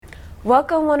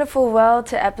Welcome, wonderful world,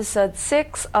 to episode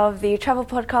 6 of the travel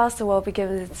podcast, The World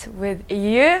Begins With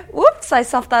You. Whoops, I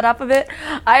stuffed that up a bit.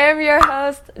 I am your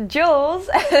host, Jules,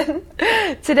 and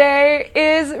today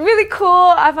is really cool.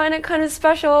 I find it kind of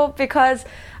special because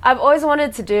I've always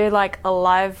wanted to do like a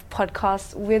live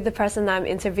podcast with the person that I'm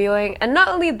interviewing. And not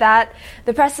only that,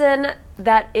 the person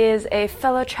that is a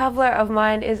fellow traveler of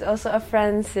mine is also a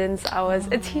friend since I was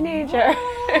a teenager.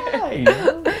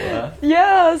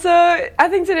 Yeah, so I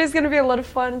think today's going to be a lot of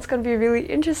fun. It's going to be really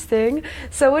interesting.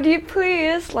 So would you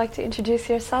please like to introduce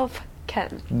yourself,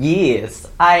 Ken? Yes,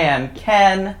 I am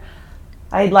Ken.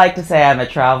 I'd like to say I'm a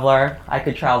traveler. I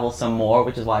could travel some more,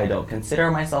 which is why I don't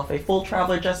consider myself a full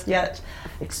traveler just yet.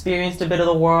 Experienced a bit of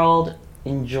the world,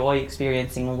 enjoy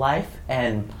experiencing life,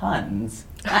 and puns.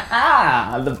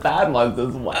 The bad ones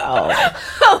as well.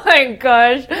 Oh my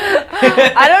gosh.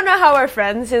 I don't know how we're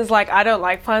friends since I don't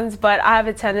like puns, but I have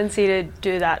a tendency to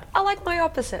do that. I like my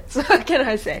opposites, what can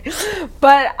I say?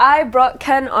 But I brought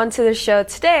Ken onto the show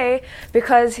today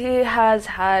because he has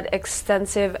had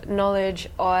extensive knowledge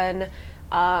on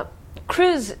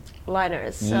cruise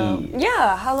liners. So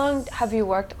yeah, how long have you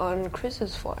worked on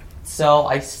cruises for? So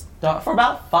I start for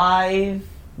about 5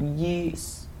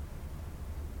 years.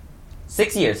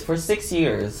 6 years. For 6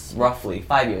 years, roughly.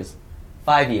 5 years.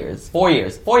 5 years. 4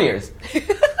 years. 4 years.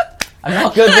 I'm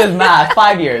not good with math.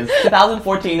 5 years.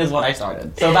 2014 is when I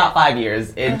started. So about 5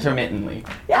 years, intermittently.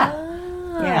 Yeah.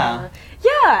 Yeah.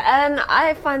 Yeah, and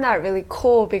I find that really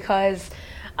cool because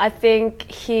I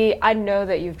know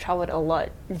that you've traveled a lot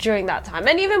during that time.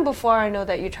 And even before, I know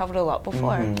that you traveled a lot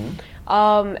before.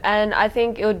 Mm-hmm. And I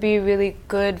think it would be really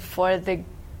good for the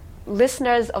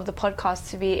listeners of the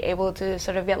podcast to be able to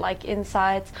sort of get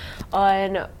insights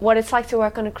on what it's like to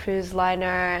work on a cruise liner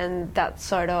and that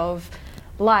sort of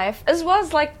life, as well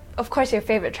as of course your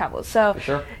favorite travels. So for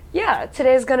sure. Yeah,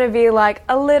 today's gonna be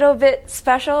a little bit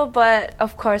special, but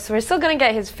of course we're still gonna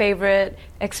get his favorite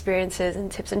experiences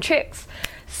and tips and tricks.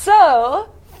 So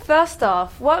first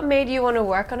off, what made you want to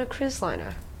work on a cruise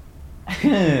liner?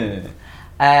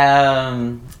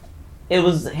 It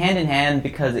was hand in hand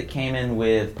because it came in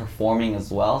with performing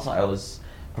as well. So I was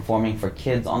performing for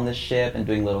kids on the ship and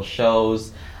doing little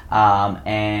shows.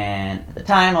 And at the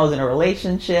time I was in a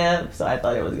relationship, so I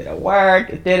thought it was going to work.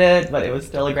 It didn't, but it was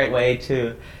still a great way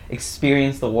to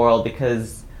experience the world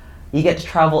because you get to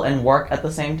travel and work at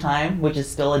the same time, which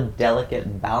is still a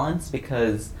delicate balance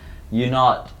because you're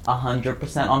not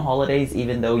 100% on holidays,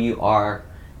 even though you are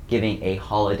giving a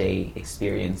holiday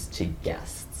experience to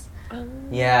guests.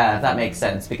 Yeah, if that makes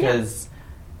sense, because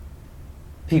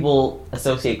people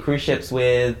associate cruise ships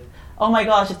with, oh my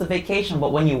gosh, it's a vacation,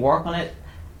 but when you work on it,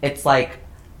 it's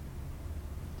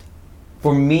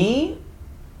for me,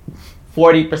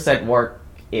 40%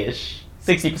 work-ish,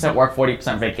 60% work,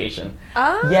 40% vacation.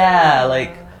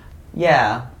 Yeah,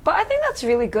 yeah. But I think that's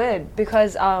really good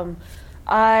because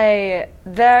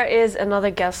there is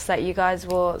another guest that you guys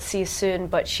will see soon,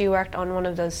 but she worked on one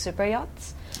of those super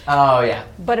yachts. Oh, yeah.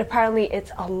 But apparently it's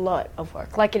a lot of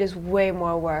work. It is way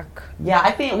more work. Yeah,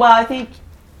 I think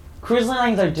cruise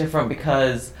lines are different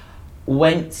because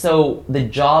the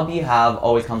job you have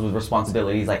always comes with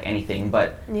responsibilities like anything,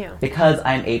 but because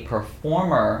I'm a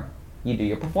performer, you do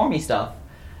your performy stuff.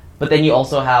 But then you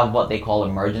also have what they call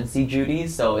emergency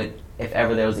duties, so if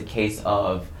ever there was a case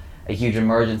of a huge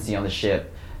emergency on the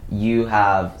ship, you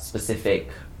have specific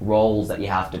roles that you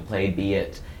have to play, be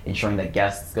it ensuring that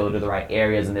guests go to the right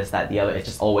areas and this, that, the other. It's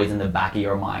just always in the back of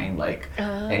your mind,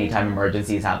 anytime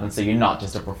emergencies happen. So you're not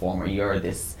just a performer, you're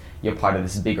part of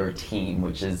this bigger team,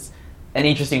 which is an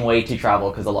interesting way to travel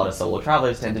because a lot of solo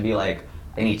travelers tend to be I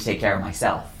need to take care of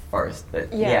myself first.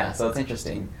 But yeah, so it's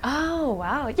interesting. Oh,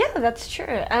 wow. Yeah, that's true.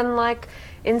 And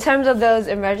in terms of those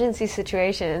emergency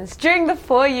situations, during the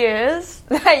 4 years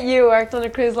that you worked on a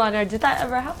cruise liner, did that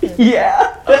ever happen?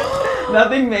 Yeah.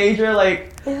 Nothing major.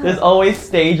 There's always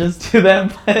stages to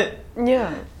them, but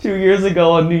 2 years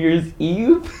ago on New Year's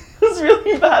Eve, it was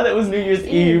really bad. It was New Year's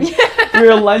Eve. Yeah. We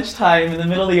were lunchtime in the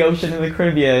middle of the ocean in the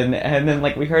Caribbean, and then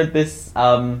we heard this,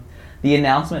 the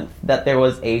announcement that there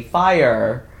was a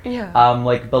fire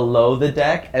below the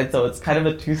deck, and so it's kind of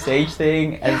a 2-stage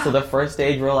thing, and so the first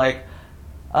stage we're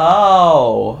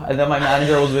oh, and then my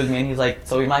manager was with me and he's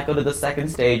so we might go to the second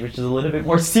stage, which is a little bit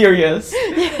more serious.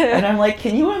 And I'm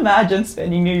can you imagine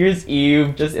spending New Year's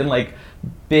Eve just in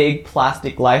big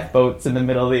plastic lifeboats in the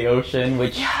middle of the ocean,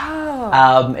 which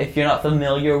if you're not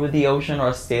familiar with the ocean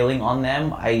or sailing on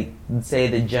them, I would say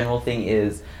the general thing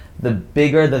is the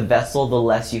bigger the vessel, the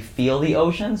less you feel the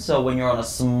ocean. So when you're on a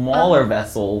smaller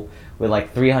vessel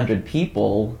with 300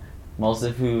 people, most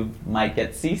of who might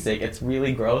get seasick, it's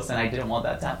really gross, and I didn't want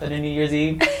that to happen on New Year's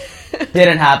Eve.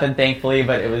 Didn't happen, thankfully,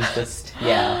 but it was just,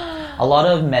 a lot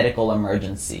of medical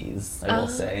emergencies, I will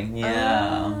say.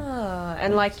 Yeah.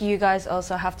 And like you guys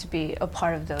also have to be a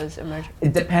part of those emergencies?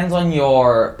 It depends on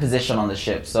your position on the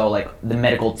ship. So like the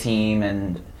medical team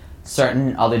and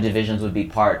certain other divisions would be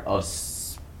part of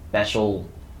special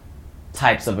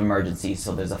types of emergencies.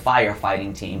 So there's a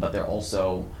firefighting team, but there are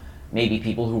also maybe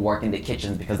people who work in the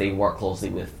kitchens because they work closely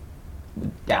with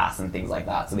gas and things like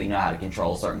that, so they know how to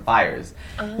control certain fires.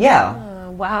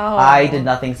 Wow. I did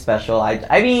nothing special.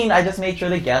 I mean, I just made sure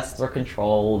the guests were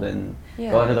controlled and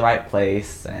going to the right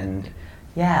place, and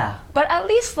But at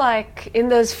least like in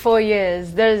those 4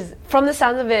 years, from the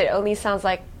sounds of it, only sounds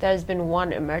like there's been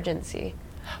one emergency.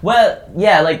 Well,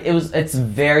 like it's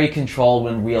very controlled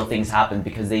when real things happen,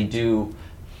 because they do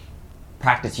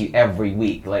practice you every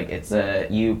week. Like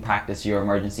you practice your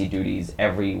emergency duties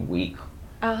every week.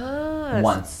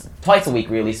 Twice a week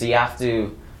really. So you have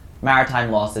to,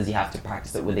 maritime law says you have to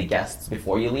practice it with the guests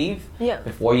before you leave.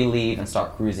 Before you leave and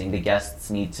start cruising, the guests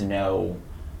need to know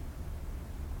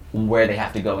where they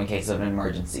have to go in case of an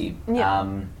emergency.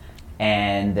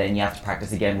 And then you have to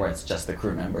practice again where it's just the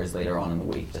crew members later on in the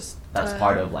week. That's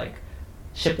part of like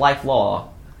ship life law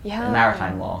and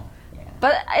maritime law.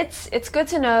 But it's good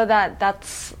to know that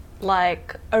that's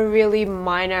like a really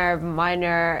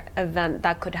minor event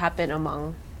that could happen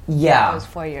among those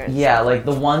 4 years. Like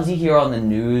the ones you hear on the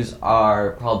news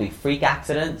are probably freak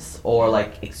accidents or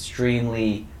like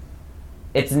extremely,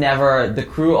 it's never, the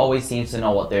crew always seems to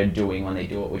know what they're doing when they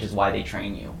do it, which is why they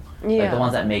train you. Like the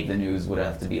ones that make the news would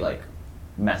have to be like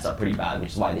messed up pretty bad,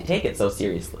 which is why they take it so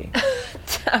seriously.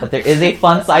 But there is a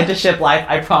fun side to ship life,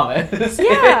 I promise.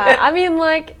 I mean,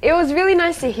 like, it was really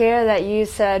nice to hear that you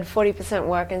said 40%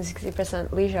 work and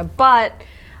 60% leisure, but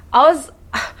I was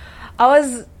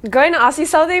going to ask you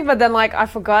something, but then like I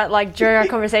forgot like during our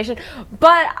conversation.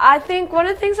 But I think one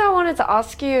of the things I wanted to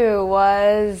ask you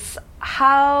was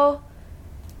how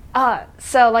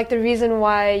so like the reason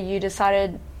why you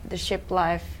decided the ship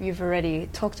life you've already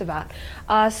talked about.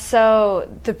 So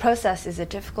the process, is it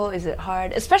difficult? Is it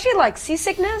hard? Especially like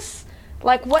seasickness?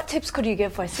 Like what tips could you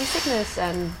give for seasickness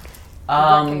and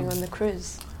working on the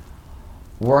cruise?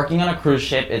 Working on a cruise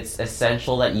ship, it's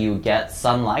essential that you get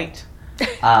sunlight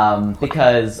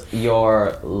because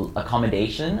your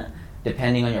accommodation,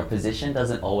 depending on your position,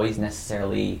 doesn't always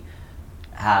necessarily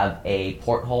have a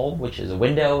porthole, which is a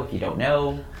window if you don't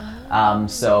know.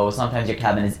 So sometimes your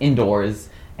cabin is indoors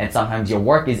and sometimes your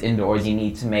work is indoors. You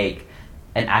need to make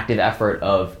an active effort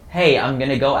of, hey, I'm going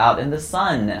to go out in the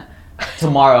sun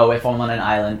tomorrow if I'm on an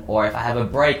island, or if I have a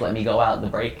break, let me go out in the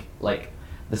break, like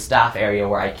the staff area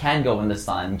where I can go in the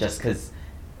sun, just because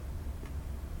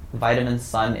vitamin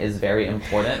sun is very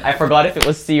important. I forgot if it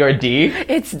was C or D.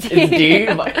 It's D. It's D.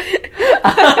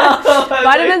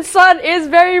 Vitamin sun is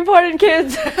very important,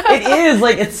 kids. It is,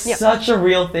 like, it's such a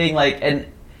real thing, like, and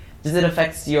does it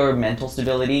affects your mental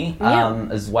stability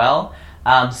as well.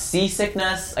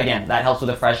 Seasickness, again, that helps with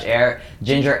the fresh air.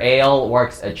 Ginger ale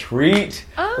works a treat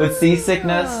with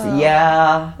seasickness.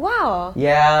 Wow.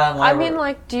 I mean,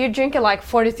 like, do you drink it like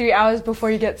 43 hours before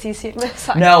you get seasickness?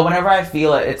 No, whenever I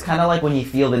feel it, it's kind of like when you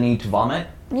feel the need to vomit.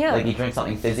 Like you drink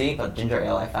something fizzy, but ginger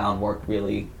ale I found worked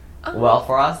really well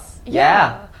for us.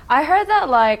 I heard that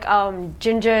like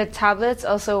ginger tablets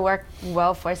also work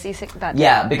well for seasickness.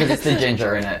 Because it's the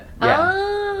ginger in it.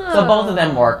 So both of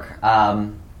them work.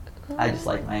 I just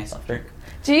like my soft drink.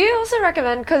 Do you also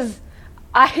recommend, because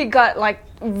I got like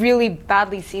really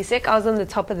badly seasick, I was on the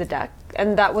top of the deck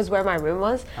and that was where my room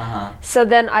was. So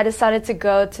then I decided to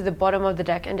go to the bottom of the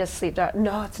deck and just sleep there.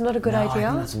 No, it's not a good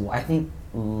idea. I think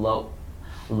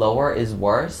lower is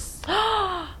worse.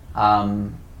 Oh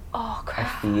crap.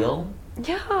 I feel.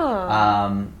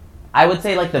 I would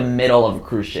say like the middle of a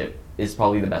cruise ship is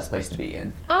probably the best place to be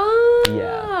in.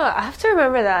 I have to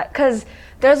remember that, because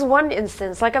there's one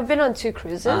instance, like I've been on 2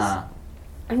 cruises,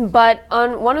 but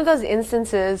on one of those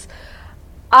instances,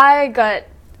 I got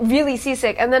really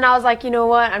seasick, and then I was like, you know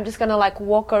what, I'm just gonna like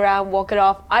walk around, walk it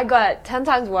off. I got 10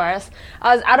 times worse.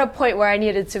 I was at a point where I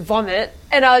needed to vomit,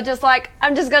 and I was just like,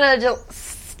 I'm just gonna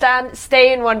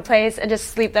stay in one place and just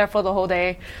sleep there for the whole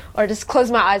day, or just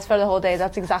close my eyes for the whole day.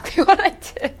 That's exactly what I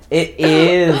did. It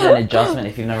is an adjustment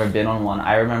if you've never been on one.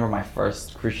 I remember my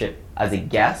first cruise ship as a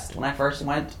guest when I first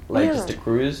went, just to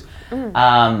cruise. Did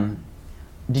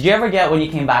you ever get, when you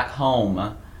came back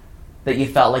home, that you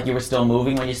felt like you were still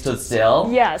moving when you stood still?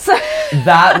 Yes.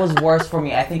 That was worse for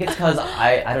me. I think it's because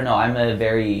I don't know, I'm a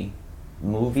very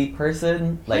movie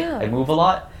person. I move a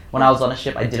lot. When I was on a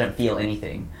ship, I didn't feel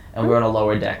anything. And we were on a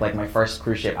lower deck. Like my first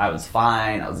cruise ship, I was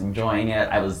fine. I was enjoying it.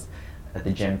 at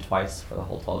the gym twice for the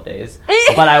whole 12 days.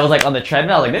 But I was like on the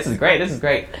treadmill, I was like, this is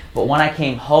great. But when I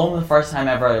came home the first time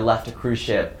ever I left a cruise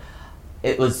ship,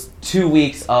 it was 2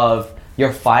 weeks of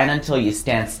you're fine until you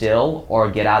stand still or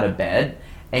get out of bed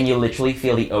and you literally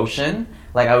feel the ocean.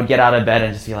 Like I would get out of bed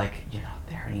and just be like, you're not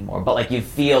there anymore. But like you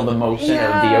feel the motion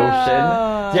of the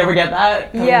ocean. Did you ever get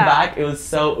that? Coming back, it was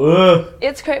so, ugh.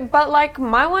 It's crazy. But like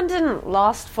my one didn't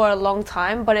last for a long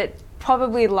time, but it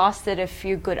probably lasted a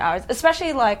few good hours.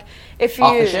 Especially like if you...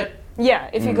 Off the ship? Yeah,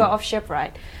 if you go off ship,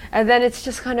 right? And then it's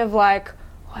just kind of like,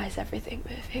 why is everything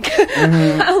moving?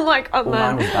 I'm like, oh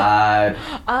man. Mine was bad.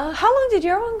 How long did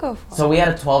your one go for? So we had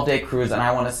a 12-day cruise, and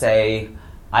I want to say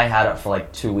I had it for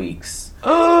like 2 weeks.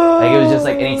 Like it was just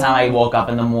like anytime I woke up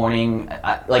in the morning,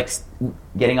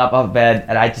 getting up off bed,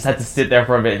 and I just had to sit there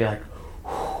for a bit and be like,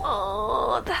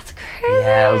 oh, that's crazy.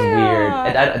 Yeah, it was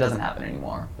weird. It doesn't happen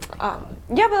anymore.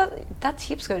 Yeah, but that's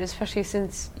heaps good, especially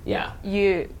since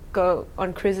you go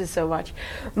on cruises so much.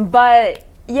 But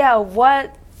yeah,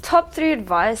 what top 3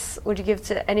 advice would you give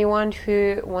to anyone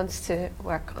who wants to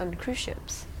work on cruise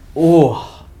ships?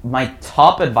 Oh, my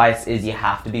top advice is you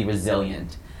have to be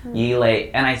resilient.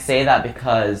 And I say that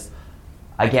because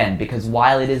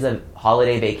while it is a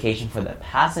holiday vacation for the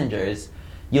passengers,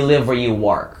 you live where you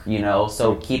work, you know?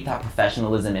 So keep that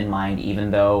professionalism in mind,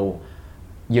 even though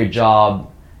your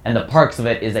job and the perks of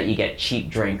it is that you get cheap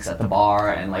drinks at the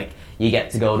bar and like you get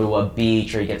to go to a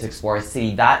beach or you get to explore a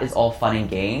city. That is all fun and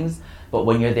games. But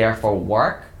when you're there for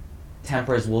work,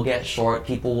 tempers will get short.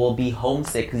 People will be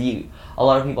homesick because a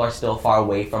lot of people are still far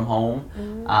away from home,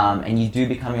 and you do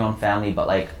become your own family. But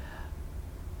like,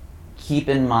 keep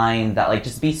in mind that like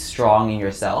just be strong in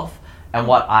yourself. And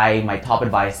my top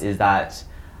advice is that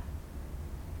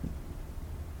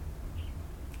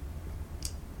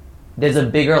there's a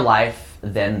bigger life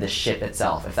than the ship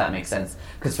itself, if that makes sense.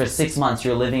 Because for 6 months,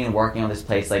 you're living and working on this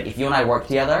place. Like, if you and I work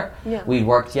together, we'd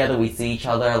work together, we'd see each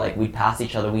other, like, we'd pass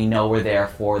each other. We know we're there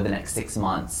for the next 6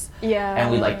 months. Yeah.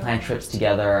 And we'd, like, plan trips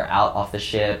together out off the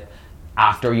ship.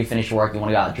 After you finish work, you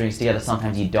want to go out drinks together.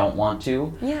 Sometimes you don't want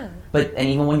to. Yeah. And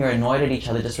even when you're annoyed at each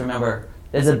other, just remember,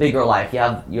 there's a bigger life. You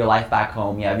have your life back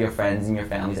home. You have your friends and your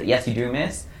families that, yes, you do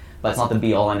miss, but it's not the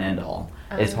be-all and end-all.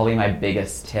 It's probably my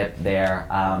biggest tip there.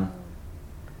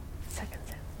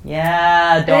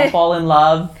 Yeah, don't fall in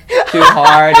love too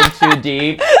hard and too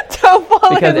deep. Don't fall in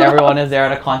love. Because everyone is there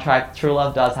on a contract. True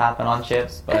love does happen on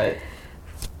ships, but...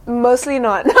 Mostly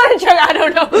not. I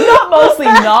don't know. Not mostly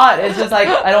not. It's just like,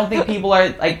 I don't think people are,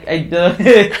 like,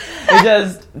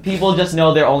 people just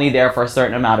know they're only there for a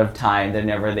certain amount of time. They're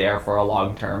never there for a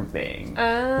long-term thing.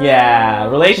 Yeah,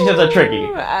 relationships are tricky.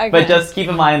 Okay. But just keep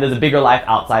in mind there's a bigger life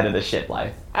outside of the ship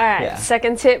life. Alright,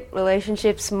 Second tip,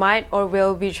 relationships might or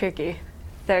will be tricky.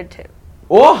 Third tip.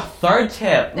 Oh, third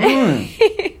tip.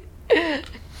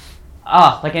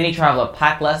 Like any traveler,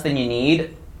 pack less than you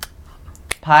need.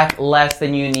 Pack less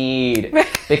than you need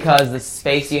because the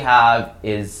space you have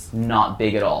is not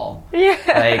big at all.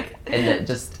 Yeah.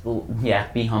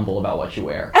 Be humble about what you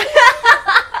wear.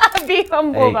 Be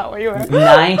humble about what you wear.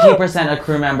 90% of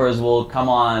crew members will come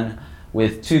on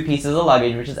with 2 pieces of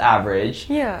luggage, which is average.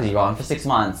 Yeah. Because you're on for 6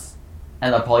 months,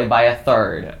 and they'll probably buy a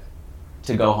third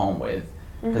to go home with.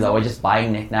 Because I was just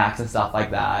buying knickknacks and stuff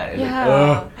like that.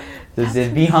 And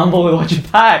just be humble with what you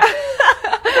pack.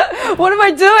 What am I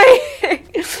doing?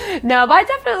 No, but I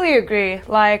definitely agree.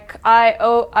 Like, I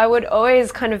would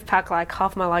always kind of pack like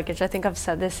half my luggage. I think I've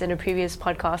said this in a previous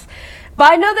podcast.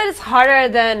 But I know that it's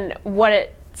harder than what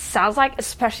it sounds like,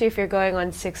 especially if you're going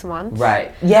on 6 months.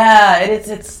 Right. Yeah,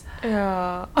 it's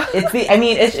yeah.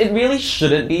 It really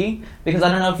shouldn't be, because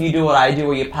I don't know if you do what I do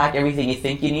where you pack everything you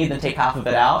think you need then take half of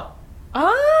it out.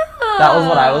 That was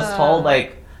what I was told,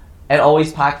 like, and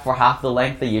always pack for half the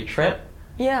length of your trip.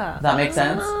 Yeah. Does that make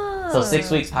sense? So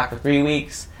 6 weeks, pack for 3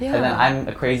 weeks. Yeah. And then I'm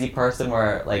a crazy person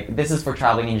where, like, this is for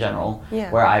traveling in general,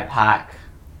 where I pack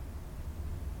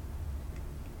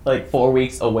like 4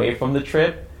 weeks away from the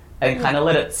trip and kind of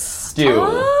let it stew.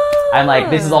 I'm like,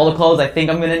 this is all the clothes I think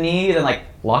I'm going to need, and like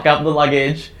lock out the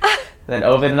luggage. Then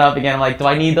open it up again. I'm like, do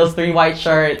I need those 3 white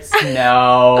shirts?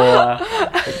 No.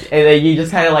 And then you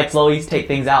just kind of like slowly take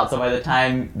things out. So by the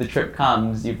time the trip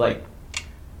comes, you've like,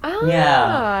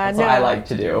 that's what I like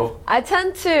to do. I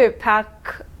tend to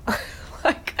pack,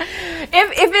 like,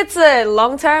 if it's a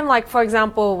long term, like for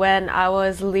example, when I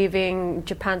was leaving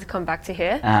Japan to come back to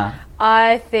here,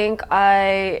 I think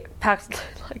I packed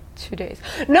like 2 days.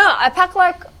 No, I packed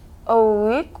like a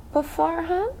week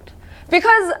beforehand.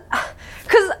 Because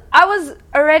I was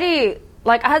already,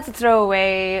 like, I had to throw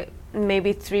away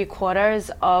maybe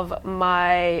 3/4 of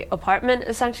my apartment,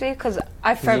 essentially, because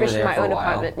I furnished my own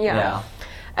apartment. Yeah.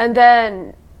 And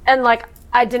then and like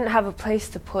I didn't have a place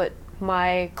to put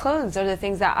my clothes or the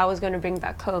things that I was going to bring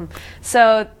back home.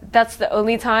 So that's the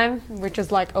only time, which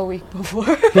is like a week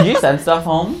before. Did you send stuff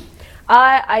home?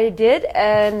 I did,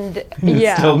 and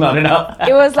yeah. Still not enough.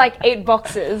 It was like 8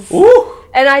 boxes. Ooh.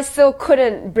 And I still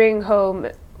couldn't bring home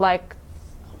like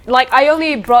I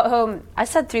only brought home, I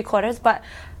said 3/4, but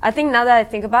I think now that I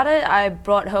think about it, I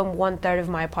brought home 1/3 of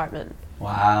my apartment.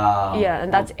 Wow. Yeah,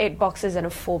 and that's 8 boxes and a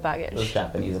full baggage. Those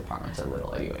Japanese apartments are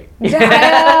little anyway.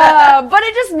 Yeah, but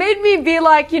it just made me be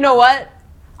like, you know what?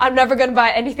 I'm never gonna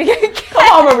buy anything again.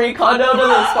 Come on, Marie Kondo,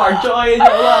 doesn't spark joy in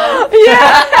your life.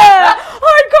 Yeah,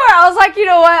 hardcore. I was like, you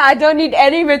know what? I don't need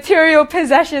any material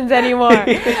possessions anymore. And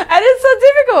it's so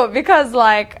difficult because,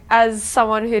 like, as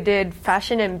someone who did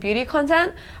fashion and beauty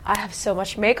content, I have so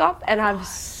much makeup and I have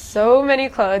so many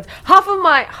clothes. Half of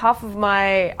my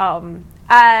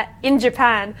in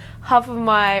Japan, half of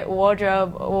my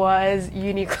wardrobe was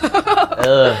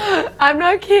Uniqlo. I'm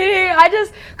not kidding.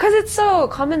 Because it's so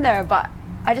common there, but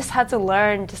I just had to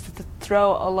learn just to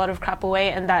throw a lot of crap away,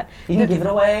 and that... You can give it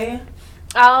away?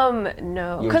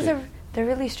 No, because they're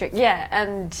really strict. Yeah,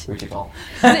 and... You're too tall.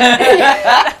 Yeah,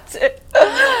 that's it.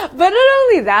 But not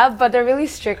only that, but they're really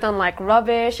strict on, like,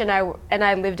 rubbish, and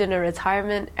I lived in a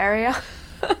retirement area.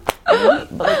 Really?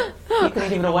 But, like, you couldn't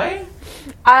give it away?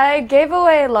 I gave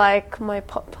away, like, my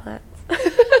pot plants.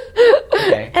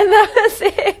 Okay. And that was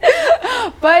it.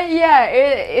 But yeah,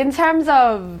 in terms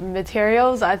of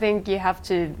materials, I think you have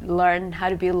to learn how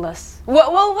to be less...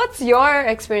 Well, what's your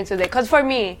experience with it? Because for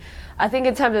me, I think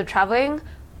in terms of traveling,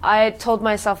 I told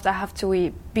myself that I have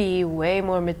to be way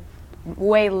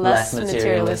less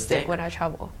materialistic when I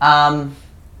travel. Are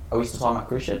we still talking about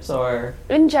cruise ships or...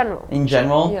 In general. In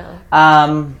general? Yeah.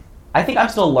 I think I'm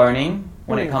still learning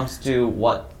when it comes to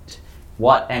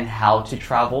what and how to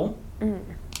travel.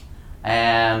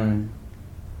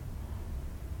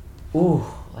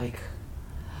 Like,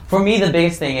 for me, the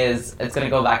biggest thing is, it's gonna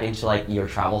go back into, like, your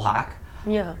travel hack.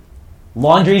 Yeah.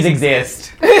 Laundries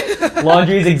exist.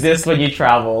 Laundries exist when you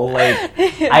travel. Like,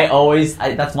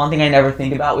 that's one thing I never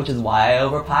think about, which is why I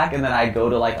overpack, and then I go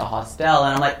to, like, a hostel,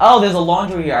 and I'm like, oh, there's a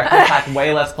laundry here. I can pack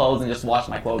way less clothes and just wash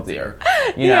my clothes here.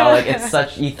 You know, like, it's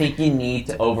such, you think you need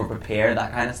to over-prepare,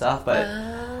 that kind of stuff, but...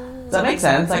 Does that make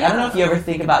sense? Like, I don't know if you ever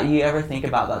think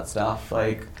about that stuff,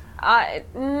 like...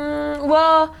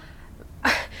 Well,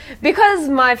 because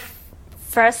my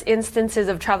first instances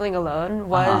of traveling alone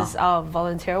was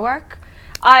volunteer work,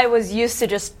 I was used to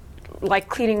just, like,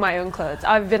 cleaning my own clothes.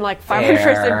 I've been, like,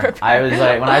 500% prepared. I was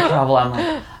like, when I travel, I'm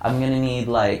like, I'm gonna need,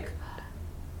 like...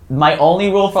 My only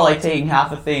rule for, like, taking half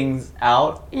the things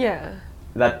out... Yeah.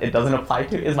 That it doesn't apply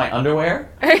to is my underwear.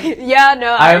 Yeah,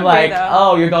 no, I'm like,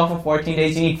 oh, you're going for 14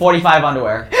 days, you need 45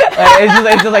 underwear. It's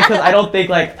just like, because I don't think,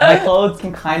 like, my clothes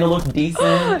can kind of look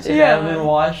decent if they haven't been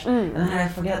washed. And then I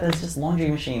forget there's just laundry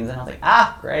machines, and I was like,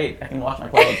 great, I can wash my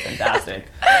clothes, fantastic.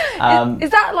 Is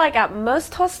that, like, at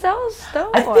most hostels,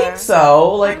 though? I think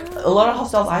so. Like, a lot of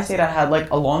hostels I stayed at had, like,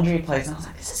 a laundry place, and I was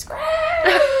like, this is great.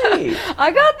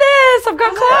 I got this. I've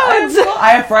got clothes.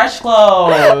 I have fresh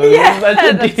clothes. Yeah, that's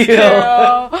a deal.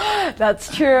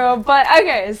 That's true. But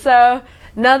okay, so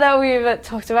now that we've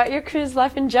talked about your cruise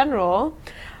life in general,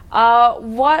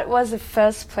 what was the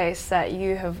first place that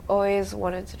you have always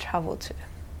wanted to travel to?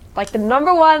 Like the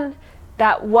number one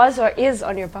that was or is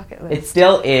on your bucket list? It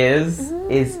still is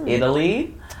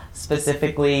Italy.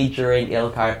 Specifically during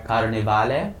Il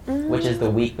Carnevale, which is the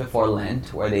week before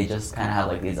Lent, where they just kind of have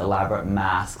like these elaborate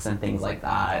masks and things like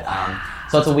that.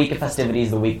 So it's a week of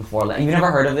festivities the week before Lent. You've never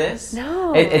heard of this?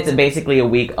 No. It's basically a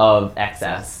week of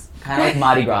excess. Kind of like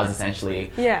Mardi Gras,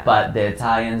 essentially. Yeah. But the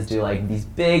Italians do like these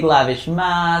big lavish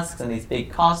masks and these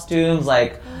big costumes,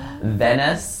 like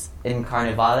Venice in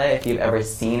Carnevale, if you've ever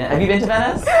seen it. Have you been to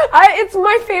Venice? It's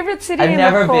my favorite city in the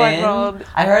whole world.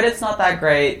 I heard it's not that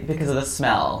great because of the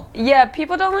smell. Yeah,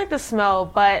 people don't like the smell,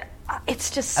 but it's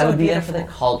just so I would be beautiful. there for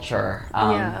the culture.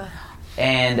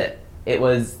 And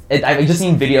I've just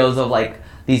seen videos of like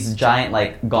these giant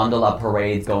like gondola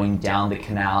parades going down the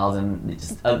canals and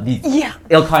just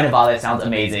Il Carnevale sounds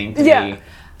amazing to me.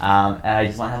 And I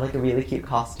just want to have like a really cute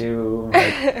costume.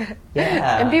 Like,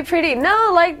 and be pretty.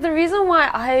 No, like the reason why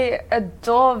I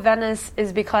adore Venice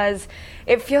is because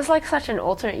it feels like such an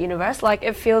alternate universe. Like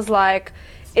it feels like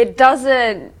it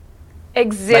doesn't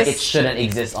exist. Like it shouldn't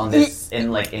exist on this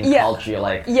in culture.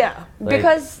 Like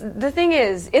because the thing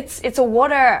is, it's a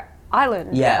water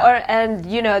island. And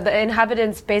you know the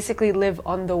inhabitants basically live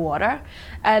on the water.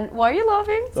 And why are you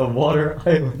laughing? The water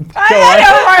island.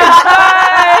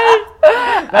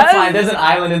 That's fine. There's an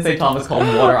island in St. Thomas called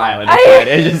Water Island.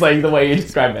 It's just like the way you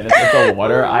describe Venice. It's a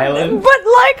water island. But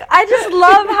like, I just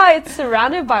love how it's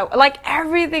surrounded by, like,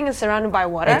 everything is surrounded by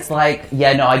water. It's like,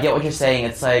 yeah, no, I get what you're saying.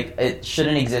 It's like, it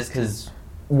shouldn't exist because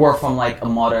we're from like a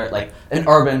modern, like an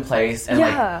urban place, and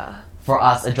like for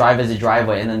us, a drive is a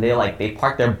driveway, and then they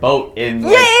park their boat in,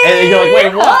 like, and you're like,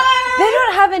 wait, what? They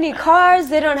don't have any cars.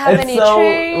 They don't have any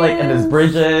trains. Like, and there's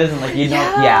bridges, and like you know,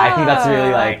 I think that's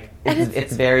really like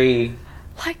it's very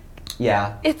like.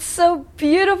 Yeah. It's so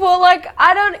beautiful. Like,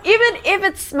 I don't, even if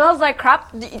it smells like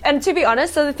crap, and to be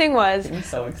honest, so the thing was... I'm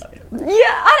so excited. Yeah,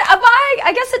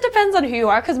 I guess it depends on who you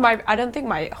are, because I don't think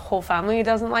my whole family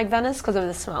doesn't like Venice because of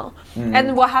the smell.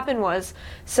 And what happened was,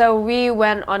 so we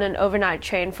went on an overnight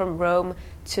train from Rome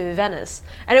to Venice.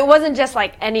 And it wasn't just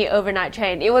like any overnight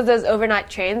train. It was those overnight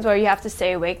trains where you have to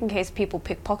stay awake in case people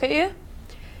pickpocket you.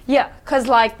 Yeah, because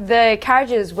like the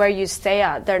carriages where you stay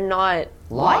at, they're not...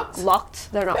 locked.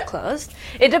 They're not closed.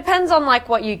 It depends on like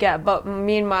what you get, but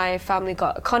me and my family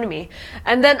got economy.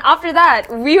 And then after that,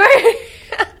 we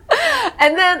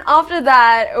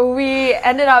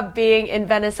ended up being in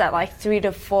Venice at like 3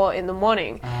 to 4 in the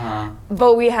morning.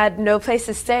 But we had no place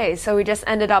to stay, so we just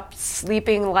ended up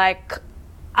sleeping like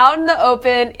out in the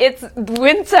open. It's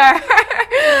winter.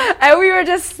 And we were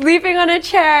just sleeping on a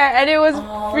chair, and it was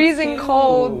freezing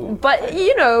cold. But,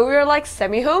 you know, we were like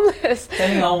semi-homeless.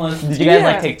 Semi-homeless. Did you guys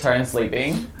like take turns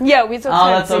sleeping? Yeah, we took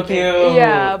turns that's sleeping. So cute.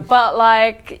 Yeah, but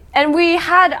like, and we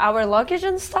had our luggage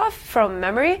and stuff from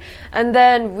memory, and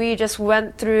then we just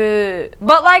went through,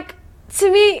 but like, to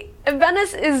me,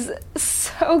 Venice is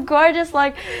so gorgeous.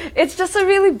 Like, it's just a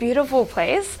really beautiful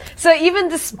place. So even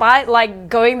despite like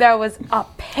going there was a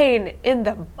pain in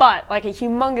the butt, like a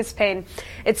humongous pain,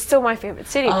 it's still my favorite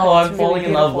city. I'm falling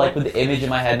in love like with the image in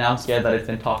my head. Now I'm scared that it's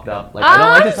been talked up. Like, I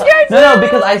don't like to No,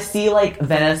 because I see like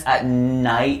Venice at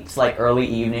night, like early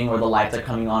evening, where the lights are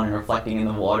coming on and reflecting in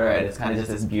the water, and it's kind of just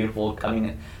this beautiful coming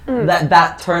in.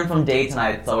 That turn from day to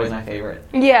night, it's always my favorite.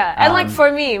 Yeah, and like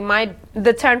for me,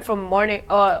 the turn from morning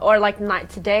or like night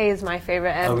to day is my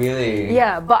favorite. And really?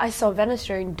 Yeah, but I saw Venice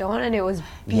during dawn, and it was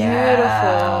beautiful.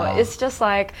 Yeah. It's just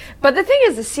like, but the thing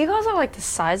is, the seagulls are like the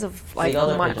size of like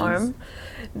my arm.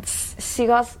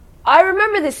 Seagulls. I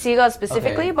remember the seagulls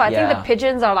specifically, but I think the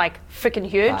pigeons are like freaking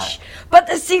huge. But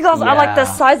the seagulls are like the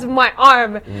size of my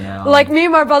arm. No. Like, me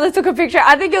and my brother took a picture.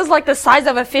 I think it was like the size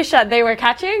of a fish that they were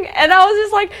catching. And I was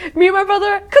just like, me and my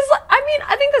brother, because I mean,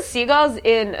 I think the seagulls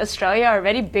in Australia are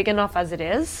already big enough as it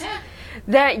is.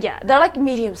 They're like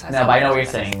medium sized. No, but I know what you're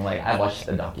saying. Like, I watched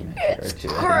a documentary or two.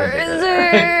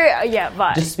 Crazy. Yeah,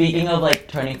 but just speaking of like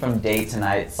turning from day to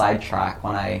night, sidetrack,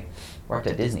 when I worked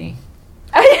at Disney.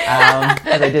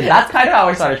 As I did. That's kind of how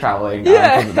I started traveling.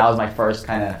 That was my first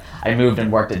kind of... I moved and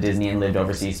worked at Disney and lived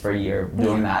overseas for a year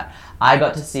doing that. I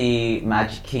got to see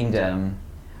Magic Kingdom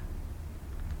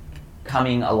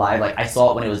coming alive. Like, I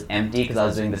saw it when it was empty because I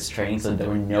was doing this training, so there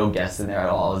were no guests in there at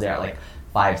all. I was there at like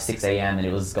 5, 6 a.m. and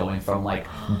it was going from like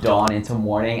dawn into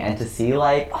morning, and to see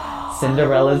like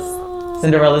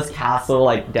Cinderella's castle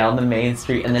like down the main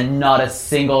street and then not a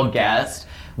single guest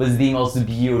was the most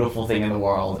beautiful thing in the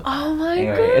world. Oh my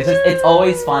god. It's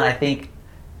always fun. I think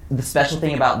the special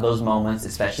thing about those moments,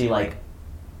 especially like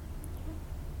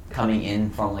coming in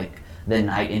from like the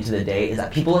night into the day, is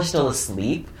that people are still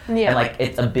asleep. And like,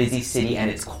 it's a busy city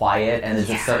and it's quiet and there's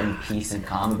a certain peace and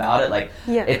calm about it. Like,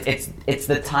 it's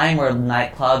the time where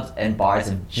nightclubs and bars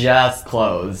have just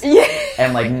closed.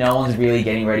 And like, no one's really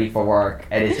getting ready for work,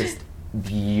 and it's just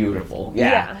beautiful.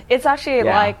 It's actually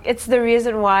like, it's the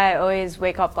reason why I always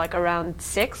wake up like around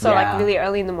 6 or like really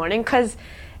early in the morning, because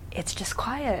it's just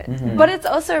quiet. But it's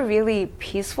also really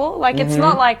peaceful. Like, it's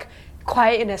not like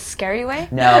quiet in a scary way.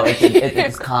 No,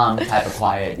 it's calm type of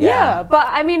quiet. Yeah, but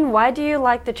I mean, why do you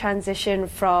like the transition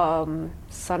from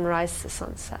sunrise to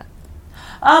sunset?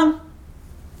 I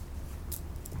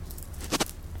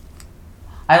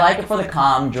like it for the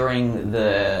calm during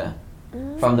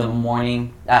from the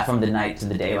morning, from the night to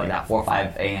the day, like that 4 or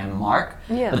 5 a.m. mark.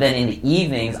 But then in the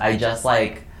evenings, I just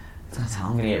like,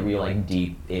 I'm gonna get real like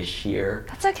deep-ish here.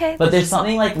 That's okay. But there's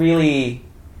something like really,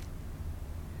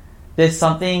 there's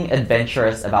something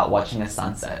adventurous about watching a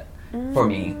sunset for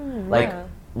me. Like,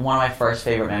 one of my first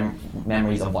favorite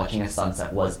memories of watching a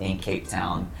sunset was in Cape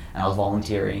Town, and I was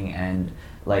volunteering, and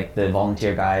like the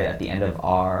volunteer guide at the end of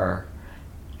our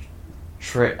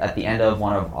trip, at the end of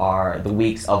one of the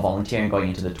weeks of volunteering going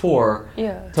into the tour,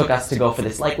 took us to go for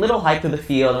this like little hike through the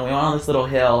field, and we went on this little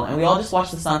hill, and we all just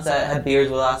watched the sunset, had beers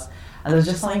with us, and there's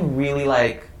just something really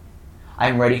like,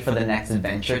 I'm ready for the next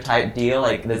adventure type deal.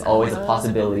 Like, there's always a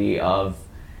possibility of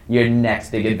your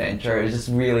next big adventure. It was just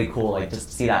really cool, like, just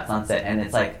to see that sunset, and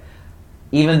it's like,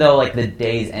 even though like the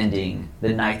day's ending, the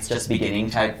night's just beginning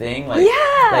type thing. Like,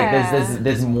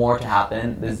 there's more to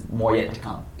happen. There's more yet to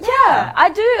come. Yeah,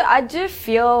 I do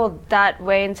feel that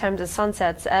way in terms of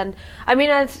sunsets. And I mean,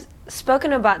 I've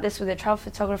spoken about this with a travel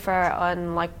photographer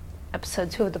on like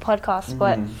episode 2 of the podcast,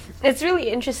 but it's really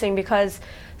interesting because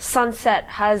sunset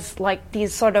has like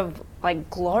these sort of like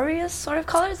glorious sort of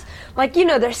colors, like, you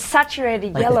know, they're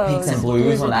saturated like yellows, the pinks and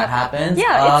blues when that happens.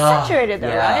 Yeah, it's saturated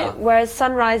though, right? Whereas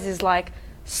sunrise is like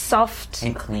soft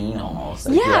and clean almost.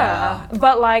 Like,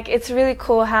 but like it's really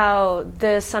cool how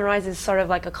the sunrise is sort of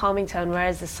like a calming tone,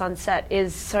 whereas the sunset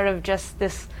is sort of just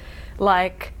this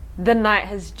like the night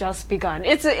has just begun.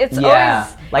 It's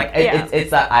always like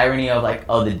it's that irony of like,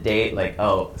 oh, the day, like,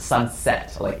 oh,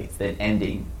 sunset, like it's the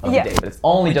ending of the day, but it's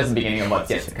only just the beginning of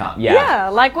what's yet to come. Yeah,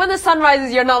 like when the sun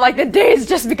rises, you're not like the day's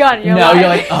just begun. You're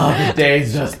like, oh, the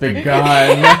day's just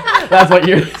begun. That's what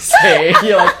you're saying.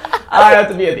 You're like, I have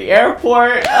to be at the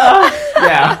airport.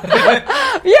 Yeah,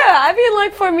 I mean,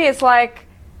 like for me, it's like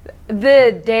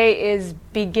the day is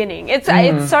beginning. It's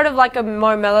sort of like a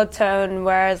more mellow tone,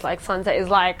 whereas like sunset is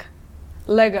like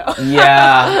Lego.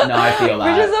 Yeah, no, I feel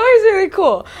that. Which is always really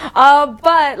cool.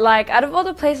 But like out of all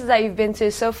the places that you've been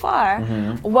to so far,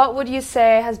 what would you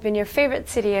say has been your favorite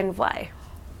city and why?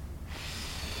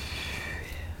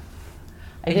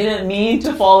 I didn't mean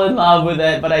to fall in love with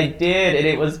it, but I did, and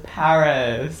it was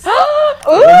Paris. Ooh! It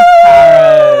was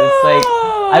Paris. Like,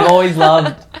 I've always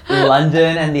loved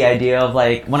London, and the idea of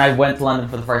like, when I went to London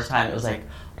for the first time, it was like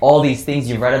all these things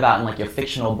you've read about in like your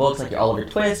fictional books, like your Oliver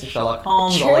Twist, your Sherlock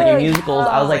Holmes, all like your musicals.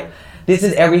 I was like, this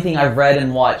is everything I've read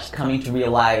and watched coming to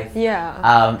real life.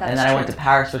 Yeah. And then I went to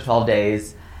Paris for 12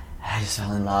 days. I just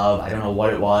fell in love. I don't know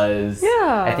what it was.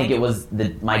 Yeah. I think it was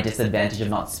my disadvantage of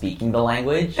not speaking the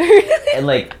language. Really? And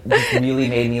like, just really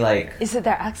made me like... Is it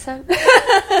their accent?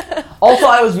 Also,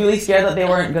 I was really scared that they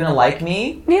weren't gonna like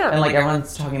me. Yeah. And like,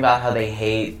 everyone's talking about how they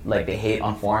hate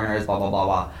on foreigners, blah, blah, blah,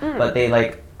 blah. But they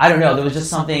like, I don't know, there was just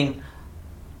something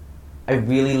I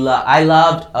really loved. I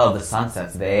loved, the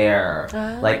sunsets there.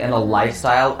 Like, and the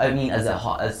lifestyle. I mean,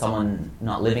 as someone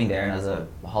not living there and as a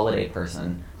holiday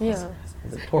person. Yeah.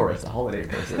 As a tourist, a holiday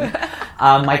person.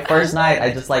 My first night,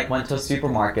 I just like went to a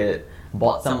supermarket,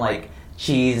 bought some like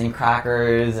cheese and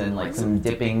crackers and like some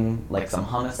dipping, like some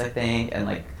hummus, I think, and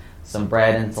like some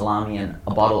bread and salami and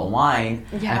a bottle of wine.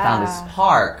 Yeah. And found this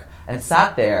park and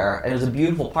sat there, and it was a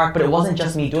beautiful park, but it wasn't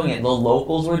just me doing it. The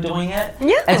locals were doing it.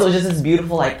 Yeah. And so it was just this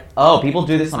beautiful, like, oh, people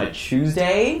do this on a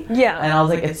Tuesday? Yeah. And I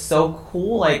was like, it's so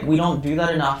cool. Like, we don't do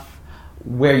that enough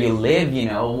where you live, you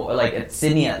know, like at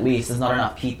Sydney at least, there's not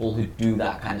enough people who do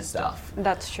that kind of stuff.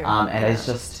 That's true. And it's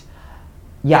just,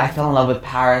 I fell in love with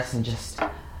Paris and just,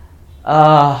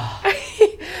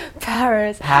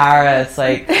 Paris,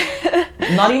 like,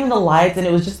 not even the lights, and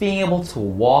it was just being able to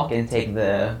walk and take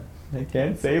I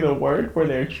can't say the word for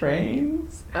their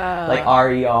trains, like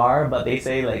RER, but they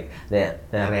say like the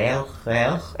rail.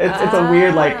 It's a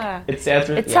weird like it stands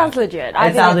for. It sounds legit.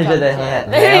 It sounds legit.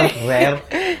 The rail.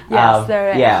 Yes, the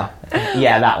rail.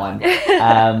 Yeah, that one.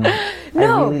 I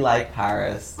really like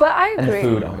Paris. But I agree. And the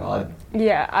food. Oh my god.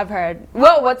 Yeah, I've heard.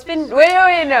 Well, what's been?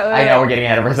 Wait, no. I know we're getting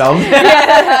ahead of ourselves. But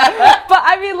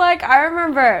I mean, like, I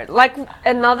remember, like,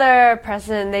 another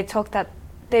person they talked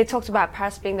about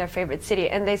Paris being their favorite city,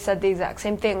 and they said the exact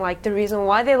same thing. Like, the reason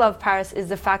why they love Paris is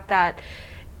the fact that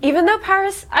even though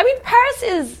Paris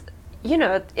is, you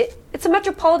know, it's a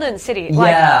metropolitan city.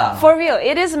 Like, for real,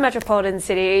 it is a metropolitan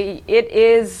city. It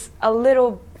is a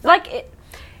little, like,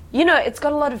 you know, it's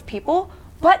got a lot of people,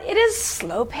 but it is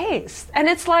slow paced. And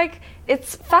it's like,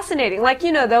 it's fascinating. Like,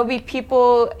 you know, there'll be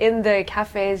people in the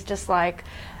cafes just like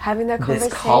having their conversation.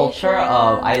 This culture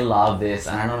of, I love this,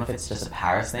 and I don't know if it's just a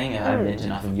Paris thing, and I've been to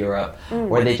enough of Europe,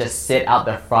 where they just sit out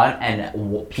the front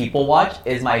and people watch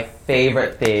is my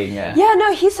favorite thing. Yeah,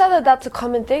 no, he said that that's a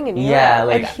common thing in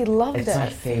Europe, and he loved it. It's my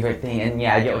favorite thing, and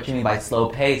I get what you mean by slow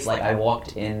pace. Like, I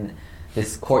walked in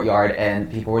this courtyard,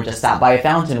 and people were just sat by a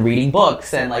fountain reading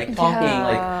books and like talking,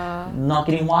 like not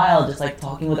getting wild, just like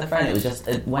talking with a friend.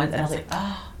 It went, and I was like,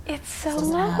 it's so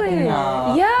lovely. It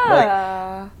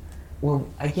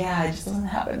just doesn't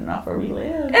happen enough where we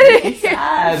live. It's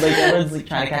sad. Like, everyone's like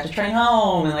trying to catch a train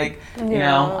home, and like, you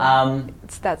know,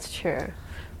 that's true.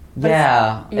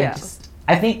 I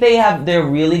think they're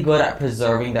really good at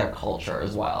preserving their culture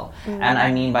as well. And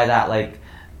I mean by that, like,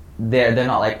 they're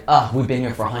not like, we've been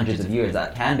here for hundreds of years.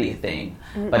 That can be a thing,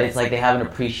 but it's like they have an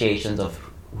appreciation of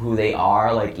who they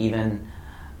are. Like, even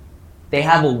they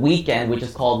have a weekend which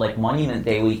is called like Monument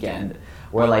Day weekend,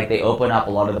 where like they open up a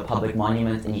lot of the public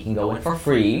monuments and you can go in for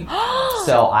free.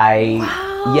 So I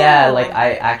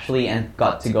actually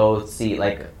got to go see,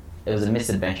 like, it was a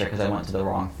misadventure because I went to the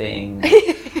wrong thing.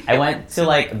 I went to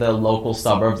like the local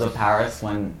suburbs of Paris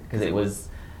because it was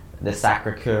the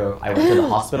Sacré-Cœur. I went to the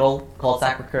hospital called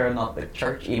Sacré-Cœur, not the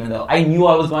church, even though I knew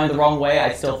I was going the wrong way.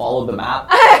 I still followed the map.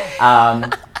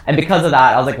 And because of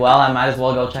that, I was like, well, I might as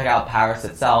well go check out Paris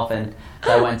itself. And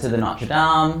so I went to the Notre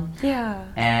Dame. Yeah.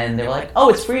 And they were like, oh,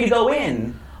 it's free to go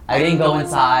in. I didn't go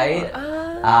inside,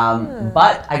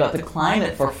 but I got to climb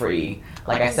it for free.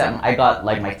 Like I said, I got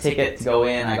like my ticket to go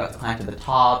in. I got to climb to the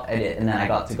top, and then I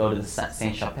got to go to the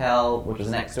Sainte-Chapelle, which was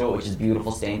next to it, which is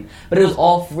beautiful stain. But it was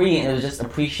all free, and it was just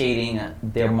appreciating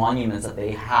their monuments that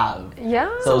they have. Yeah.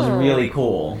 So it was really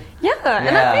cool. Yeah,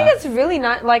 and I think it's really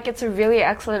not like it's a really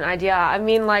excellent idea. I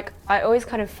mean, like I always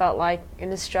kind of felt like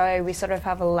in Australia we sort of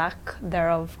have a lack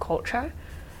thereof culture.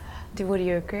 Would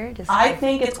you agree? I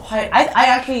think it's quite. I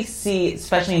actually see,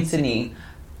 especially in Sydney,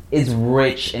 is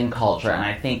rich in culture, and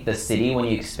I think the city, when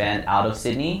you expand out of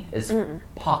Sydney, is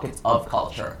pockets of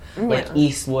culture, like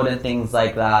Eastwood and things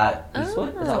like that.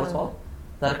 Eastwood, is that what it's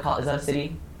called? Is that a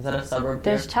city? Is that a suburb?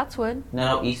 There's Chatswood.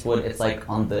 No, Eastwood. It's like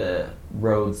on the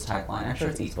roads type line. I'm sure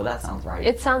it's Eastwood. That sounds right.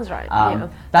 It sounds right. Yeah.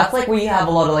 That's like where you have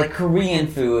a lot of like Korean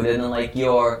food, and then like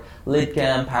your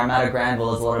Lidcombe, Parramatta,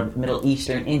 Granville is a lot of Middle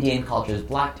Eastern, Indian cultures.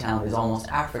 Blacktown is almost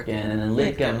African, and then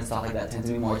Lidcombe and stuff like that tends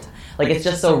to be more like it's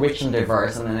just so rich and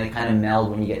diverse, and then they kind of meld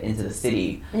when you get into the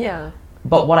city. Yeah.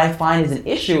 But what I find is an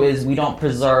issue is we don't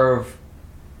preserve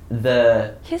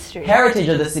the heritage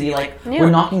of the city. Like we're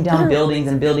knocking down buildings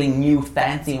and building new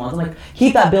fancy ones. I'm like,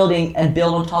 keep that building and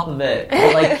build on top of it.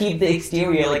 Or like keep the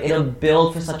exterior, like it'll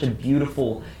build for such a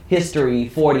beautiful history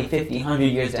 40, 50, 100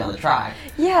 years down the track.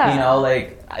 Yeah. You know,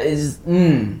 like it's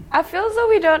I feel as though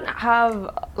we don't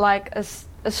have like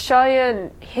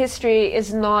Australian history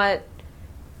is not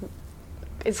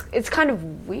it's kind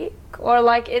of weak, or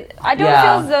like it. I don't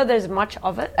feel as though there's much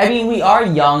of it. I mean, we are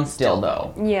young still,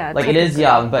 though. Yeah, like it is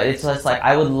young, but it's just like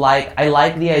I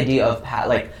like the idea of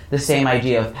like the same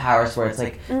idea of Paris, where it's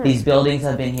like these buildings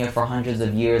have been here for hundreds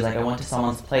of years. Like I went to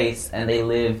someone's place and they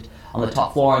lived on the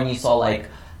top floor, and you saw like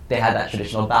they had that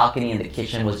traditional balcony, and the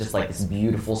kitchen was just like this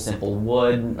beautiful, simple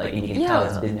wood. Like, and you can tell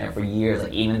it's been there for years.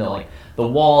 Like, even though like the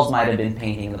walls might have been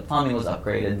painted, the plumbing was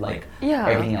upgraded, like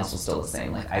everything else was still the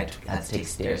same. Like I had to take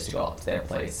stairs to go up to their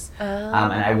place, and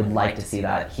I would like to see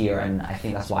that here. And I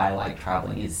think that's why I like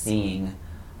traveling, is seeing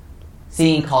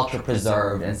culture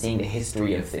preserved and seeing the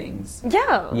history of things.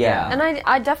 Yeah. And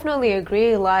I definitely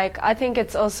agree. Like, I think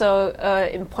it's also an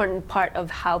important part of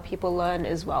how people learn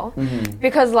as well.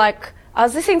 Because, like, I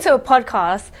was listening to a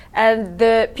podcast, and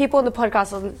the people in the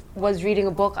podcast was reading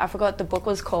a book. I forgot what the book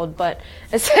was called, but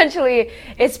essentially,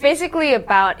 it's basically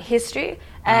about history.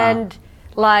 And,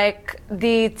 like,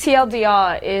 the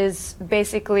TLDR is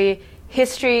basically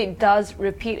history does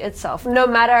repeat itself. No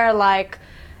matter, like,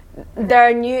 there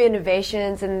are new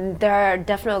innovations, and there are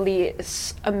definitely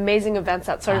amazing events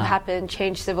that sort of happen,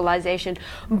 change civilization,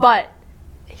 but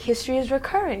history is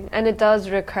recurring, and it does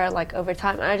recur like over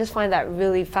time, and I just find that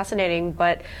really fascinating.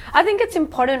 But I think it's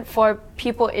important for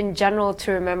people in general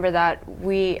to remember that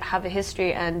we have a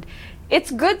history, and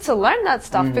it's good to learn that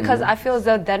stuff because I feel as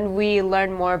though then we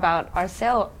learn more about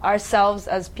ourselves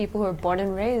as people who are born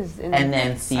and raised in and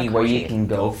then see where you can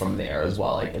go from there as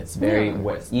well. Like it's very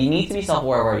you need to be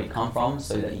self-aware where you come from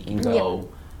so that you can go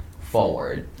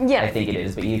forward. I think it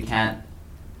is, but you can't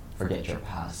forget your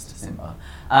past, Simba.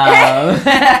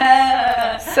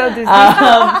 So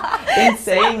Disney. In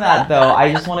saying that, though,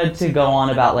 I just wanted to go on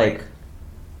about like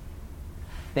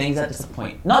things that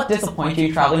not disappoint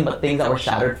you traveling, but things that were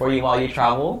shattered for you while you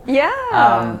travel.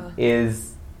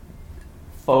 Is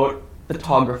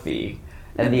photography,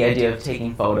 and the idea of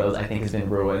taking photos, I think, has been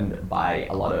ruined by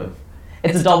a lot of.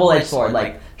 It's a double-edged sword.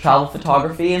 Like travel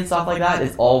photography and stuff like that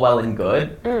is all well and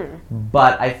good,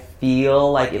 but I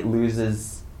feel like it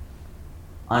loses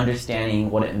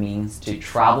understanding what it means to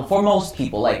travel for most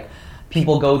people. Like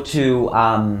people go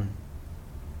to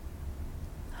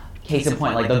case in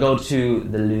point, like they'll go to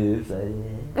the Louvre.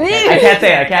 I can't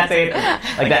say it.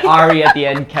 Like that Ari at the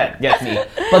end gets me.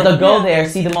 But they'll go there,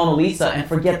 see the Mona Lisa, and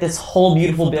forget this whole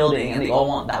beautiful building, and they all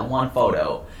want that one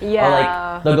photo. Or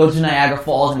like they'll go to Niagara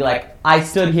Falls and be like, I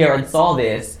stood here and saw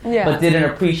this, but didn't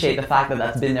appreciate the fact that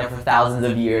that's been there for thousands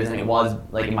of years, and it was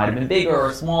like it might have been bigger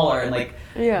or smaller, and like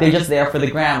they're just there for the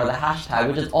gram or the hashtag,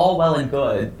 which is all well and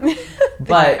good.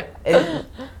 But there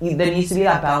needs to be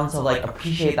that balance of like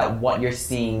appreciate that what you're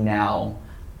seeing now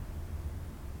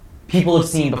people have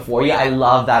seen before you. I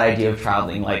love that idea of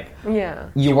traveling. Like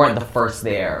you weren't the first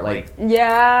there. Like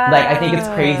I think it's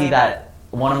crazy that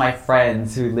one of my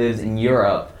friends who lives in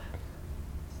Europe,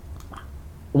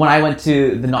 when I went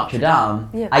to the Notre Dame,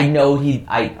 I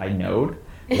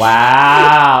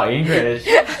Wow, English.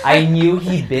 I knew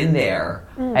he'd been there.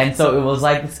 And so it was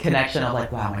like this connection of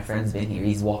like, wow, my friend's been here.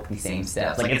 He's walked these same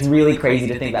steps. Like, it's really crazy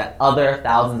to think that other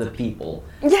thousands of people,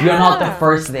 you're not the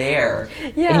first there.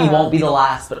 Yeah. And you won't be the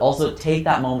last. But also take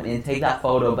that moment and take that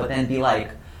photo, but then be like,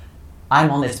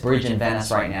 I'm on this bridge in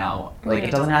Venice right now. Like,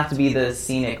 it doesn't have to be the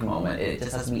scenic moment. It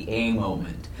just has to be a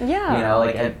moment. Yeah. You know,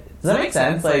 like, does that make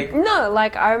sense? Like, no,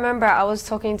 like, I remember I was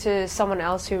talking to someone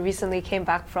else who recently came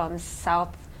back from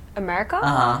South America.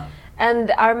 Uh-huh.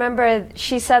 And I remember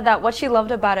she said that what she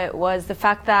loved about it was the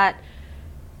fact that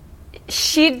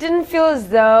she didn't feel as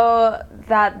though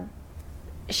that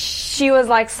she was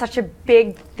like such a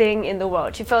big thing in the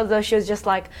world. She felt as though she was just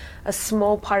like a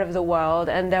small part of the world,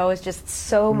 and there was just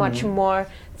so much more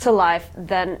to life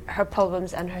than her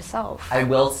problems and herself. I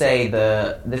will say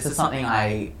this is something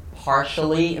I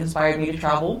partially inspired me to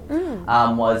travel.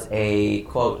 Was a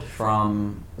quote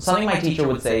from something my teacher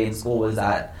would say in school was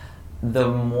that the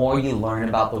more you learn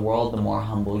about the world, the more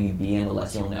humble you be and the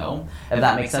less you'll know. If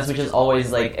that makes sense, which is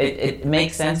always like, it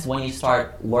makes sense when you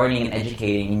start learning and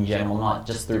educating in general, not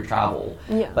just through travel.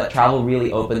 Yeah. But travel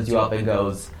really opens you up and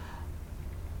goes,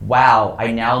 wow,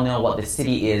 I now know what the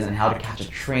city is and how to catch a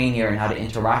train here and how to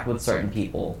interact with certain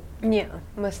people. Yeah,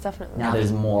 most definitely. Now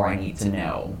there's more I need to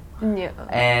know. Yeah.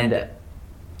 And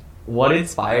what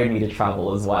inspired me to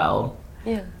travel as well.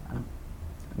 Yeah.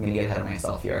 I'm gonna get ahead of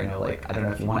myself here. I know, like, I don't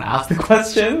know if you want to ask the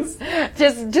questions.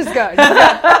 Just go.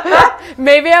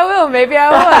 Maybe I will. Maybe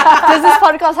I won't. Does this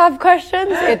podcast have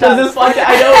questions? It does. This podcast?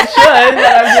 I know it should,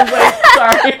 but I'm just like,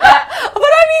 sorry.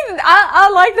 But I mean, I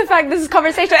like the fact this is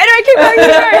conversation. Anyway, keep going.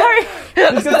 Hurry.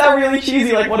 This is not really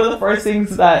cheesy. Like, one of the first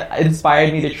things that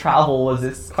inspired me to travel was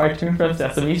this cartoon from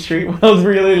Sesame Street when I was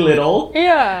really little.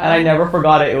 Yeah. And I never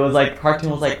forgot it. It was like, cartoon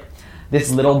was like, this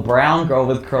little brown girl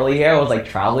with curly hair was like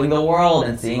traveling the world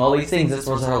and seeing all these things. This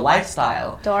was her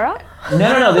lifestyle. Dora?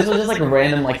 No. This was just like a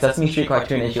random like Sesame Street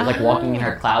cartoon, and she was like walking in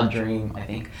her cloud dream, I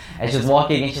think. And she's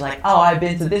walking and she's like, oh, I've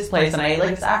been to this place and I ate like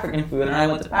this African food, and I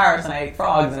went to Paris and I ate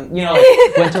frogs, and you know,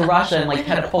 like, went to Russia and like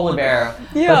pet a polar bear.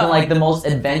 Yeah. But then like the most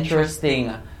adventurous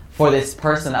thing for this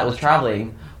person that was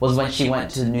traveling was when she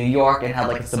went to New York and had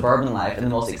like a suburban life, and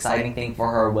the most exciting thing for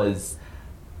her was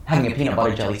having a peanut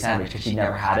butter jelly sandwich because she'd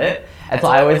never had it. And so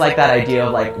I always like that idea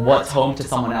of like what's home to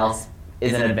someone else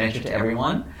is an adventure to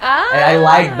everyone. And I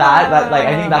like that like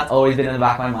I think that's always been in the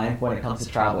back of my mind when it comes to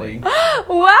traveling. Wow,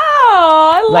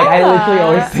 I love like I literally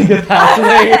always think of that.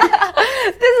 Like,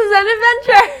 this is an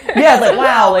adventure. Yeah, it's like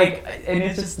wow, like, and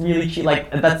it's just really cheap.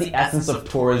 Like that's the essence of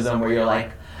tourism, where you're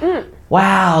like,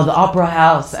 wow, the Opera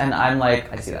House, and I'm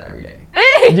like, I see that every day.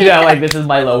 You know, like, this is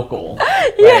my local.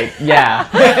 Like, yeah.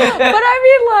 But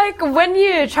I mean, like, when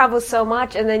you travel so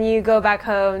much and then you go back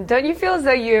home, don't you feel as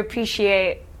though you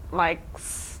appreciate, like,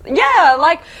 yeah,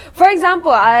 like, for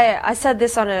example, I said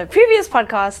this on a previous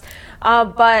podcast,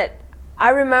 but I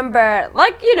remember,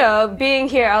 like, you know, being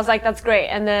here, I was like, that's great.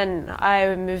 And then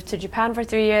I moved to Japan for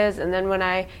 3 years, and then when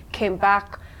I came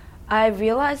back, I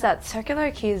realized that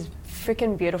Circular Quay is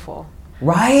freaking beautiful.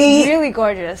 Right? Really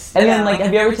gorgeous. And then, like,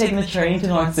 have you ever taken the train to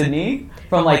North Sydney?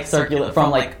 From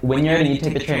Wynyard, and you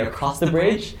take the train across the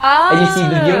bridge, and you see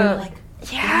the view, and you're like,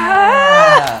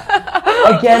 yeah,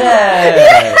 I get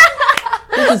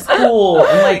it. This is cool.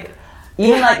 And, like,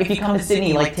 even, like, if you come to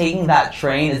Sydney, like, taking that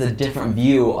train is a different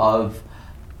view of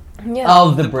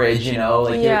the bridge, you know?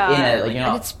 Like, you're in it, like, you know.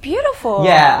 And it's beautiful.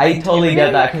 Yeah, I totally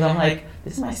get that, because I'm like,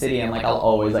 this is my city, and like I'll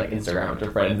always like Instagram with your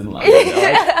friends in London. You know,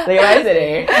 like, look at my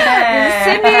city.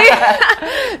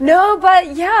 Sydney. No,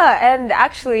 but yeah, and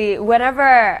actually,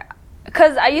 whenever,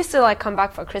 because I used to like come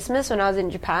back for Christmas when I was in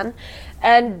Japan,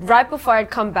 and right before I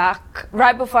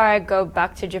go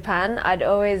back to Japan, I'd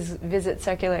always visit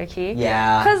Circular Quay.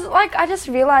 Yeah. Because like I just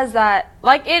realized that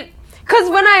like it. Because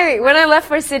when I left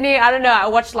for Sydney, I don't know, I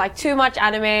watched like too much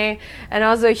anime, and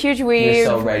I was a huge weeb. You're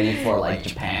so ready for like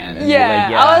Japan. And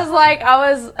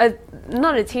I was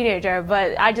not a teenager,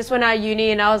 but I just went out of uni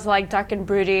and I was like dark and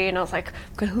broody, and I was like,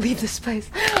 I'm gonna leave this place.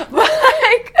 But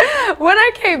like when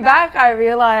I came back, I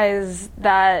realized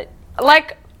that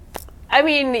like, I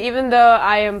mean, even though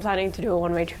I am planning to do a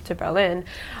one-way trip to Berlin,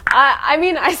 I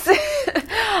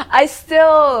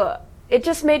still. It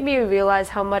just made me realize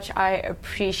how much I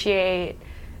appreciate,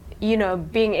 you know,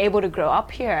 being able to grow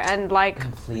up here, and like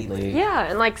completely. Yeah,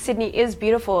 and like Sydney is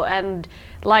beautiful, and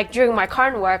like during my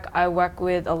current work, I work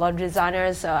with a lot of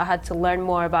designers, so I had to learn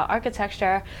more about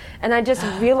architecture, and I just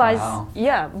realized,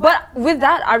 but with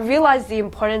that, I realized the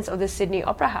importance of the Sydney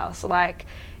Opera House. Like,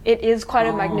 it is quite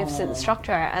a magnificent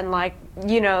structure, and like,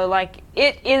 you know, like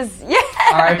it is. Yeah.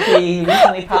 R.I.P.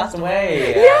 recently passed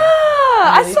away. Yeah.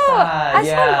 really I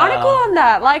saw an article on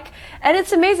that. Like, and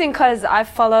it's amazing because I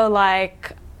follow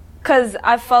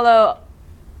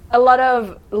a lot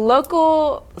of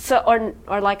local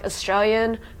or like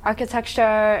Australian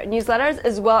architecture newsletters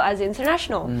as well as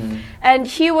international. And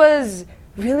he was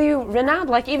really renowned.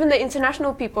 Like, even the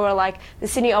international people were like, the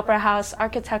Sydney Opera House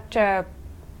architect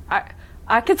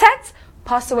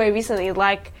passed away recently.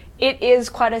 Like, it is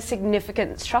quite a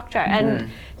significant structure. And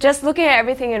just looking at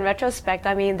everything in retrospect,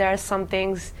 I mean, there are some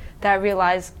things that I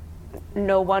realize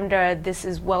no wonder this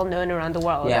is well known around the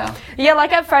world. Yeah. Yeah,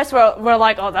 like at first we're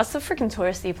like, oh, that's a freaking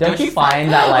touristy place. Don't you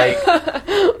find that, like,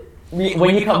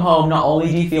 when you come home, not only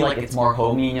do you feel like it's more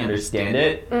homey and you understand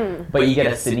it, but you get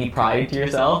a Sydney pride to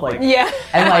yourself? Like, yeah.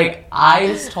 And, like, I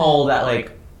was told that,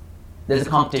 like, there's a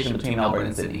competition between Melbourne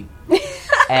and Sydney.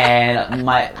 And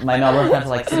my Melbourne friends are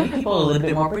like, Sydney people are a little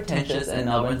bit more pretentious and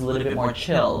Melbourne's a little bit more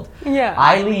chilled. Yeah.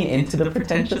 I lean into the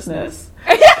pretentiousness.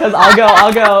 Because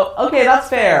I'll go, okay, that's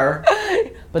fair.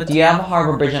 But do you have a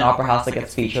Harbour Bridge and Opera House that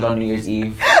gets featured on New Year's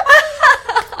Eve?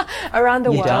 Around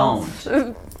the world. You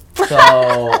don't. So,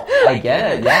 I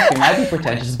get it. Yeah, you might be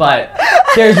pretentious, but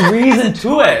there's reason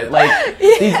to it. Like,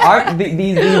 these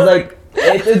like,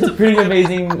 it's a pretty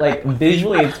amazing, like,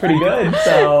 visually, it's pretty good.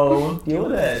 So, deal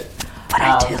with it. But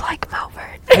I do like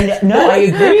Melbourne. No, I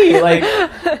agree. Like,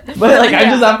 but, like, I'm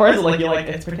just that person. Like, you're like,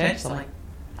 it's pretentious. I'm like,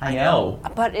 I know.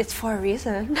 But it's for a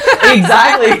reason.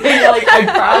 Exactly. Like, I'm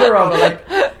prouder of it. Like,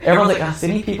 everyone's like,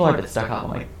 Sydney people are a bit stuck up. I'm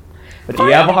like, but do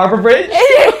you have a Harbour Bridge?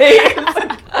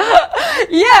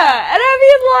 Yeah, and I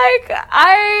mean,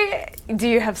 like, do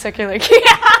you have circular quay?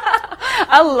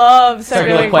 I love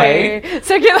circular quay.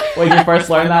 Circular. When you first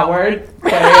learned that word,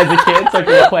 quay as a kid,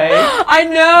 circular quay. I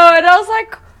know, and I was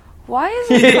like, why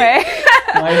is it quay?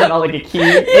 Why is it not like a key?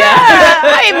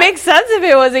 Yeah, it makes sense if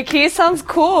it was a key. Sounds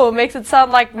cool. Makes it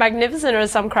sound like magnificent or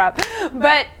some crap.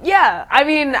 But yeah, I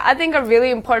mean, I think a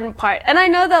really important part, and I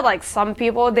know that like some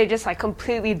people, they just like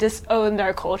completely disown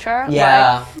their culture.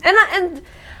 Yeah. Like, and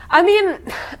I mean,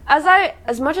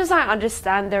 as much as I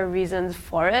understand their reasons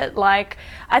for it, like,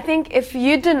 I think if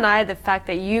you deny the fact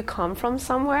that you come from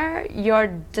somewhere, you're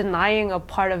denying a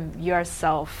part of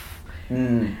yourself.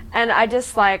 And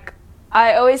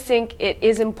I always think it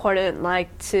is important,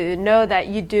 like, to know that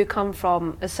you do come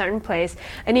from a certain place,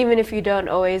 and even if you don't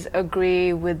always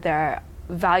agree with their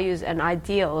values and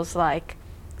ideals, like,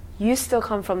 you still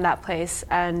come from that place,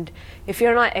 and if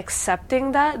you're not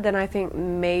accepting that, then I think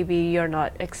maybe you're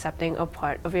not accepting a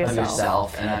part of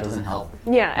yourself. And that doesn't help.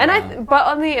 Yeah, and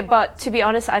but to be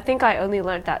honest, I think I only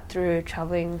learned that through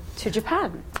traveling to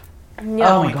Japan.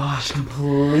 Yeah. Oh my gosh,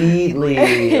 completely.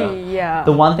 Yeah.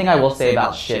 The one thing I will say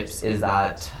about ships is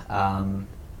that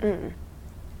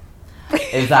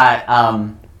there's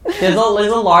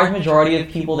a large majority of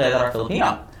people there that are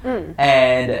Filipino,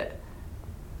 and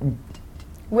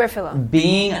we're Filo.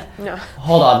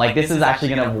 Hold on, like, this is actually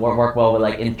gonna work well with,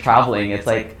 like, in traveling. It's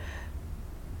like,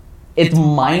 it's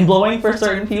mind-blowing for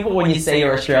certain people when you say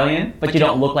you're Australian, but you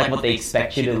don't look like what they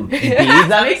expect you to be. Does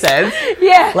that make sense?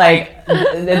 Yeah. Like,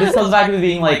 this comes back to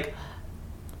being, like,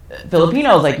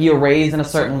 Filipinos, like, you're raised in a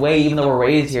certain way, even though we're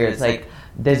raised here. It's like,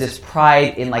 there's this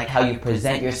pride in, like, how you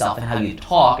present yourself and how you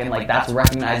talk, and, like, that's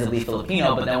recognizably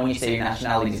Filipino, but then when you say your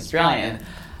nationality is Australian,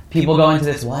 people go into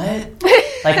this, what?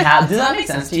 Like, does that make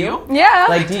sense to you? Yeah.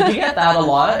 Like, do you get that a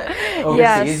lot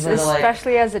overseas? Yes,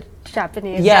 especially as a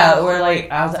Japanese. Yeah, where, like,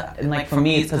 and, like, for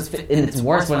me, it's because it's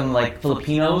worse when, like,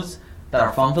 Filipinos that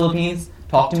are from Philippines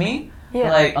talk to me.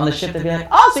 Yeah. Like, on the ship, they'd be like,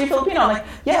 oh, so you're Filipino? I'm like,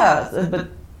 yeah, but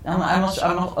I'm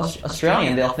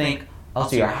Australian. They'll think, oh,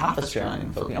 so you're half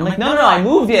Australian Filipino. I'm like, no, I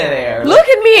moved there. Look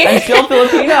at me. I'm still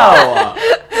Filipino.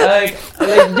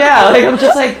 I'm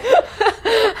just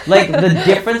like, the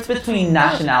difference between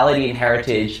nationality and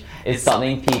heritage is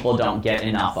something people don't get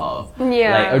enough of.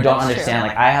 Yeah. Like, or don't understand. True.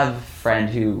 Like, I have a friend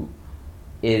who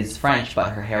is French, but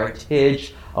her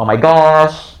heritage, oh my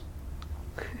gosh,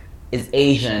 is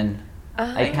Asian.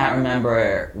 I can't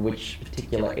remember which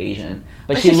particular Asian.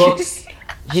 But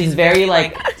she's very,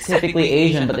 like, typically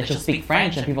Asian, but then she'll speak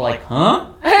French, and people are like, huh?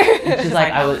 And she's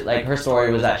like, her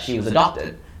story was that she was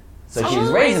adopted. So she was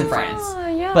raised in France.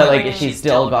 Yeah. But, like, she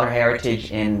still got her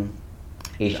heritage in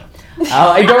Asia.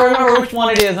 I don't remember which one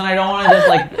it is, and I don't want to just,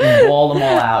 like, ball them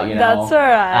all out, you know? That's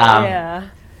alright, yeah.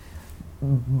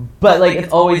 But, like,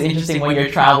 it's always interesting when you're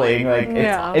traveling. Like,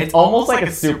 it's almost like a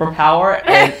superpower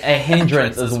and a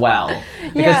hindrance as well.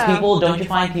 Because people, don't you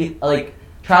find, like,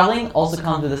 traveling also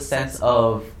comes with a sense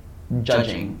of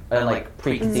judging and, like,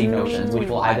 preconceived notions, which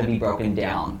will either be broken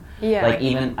down. Yeah. Like,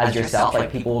 even as yourself,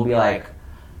 like, people will be like,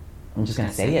 I'm just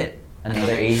gonna say it,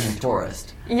 another Asian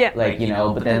tourist. Yeah. Like, you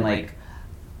know, but then, like,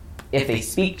 if they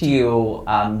speak to you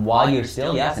while you're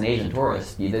still, yes, an Asian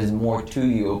tourist, there's more to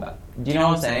you. Do you know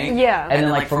what I'm saying? Yeah. And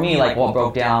then, like, for me, like, what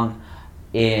broke down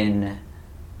in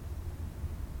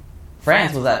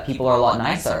France was that people are a lot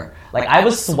nicer. Like, I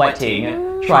was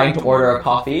sweating trying to order a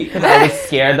coffee because I was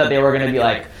scared that they were going to be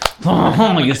like,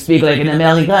 oh, you speak like an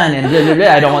American and blah, blah, blah.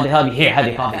 I don't want to help you. Here, have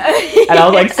your coffee. And I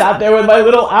was like, sat there with my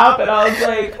little app and I was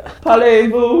like,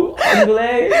 parlez-vous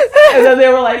anglais? And then they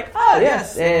were like, oh,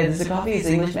 yes, this is a coffee, it's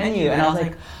an English menu. And I was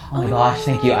like, oh my gosh,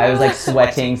 thank you. I was like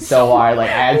sweating so hard. Like,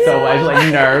 I had so much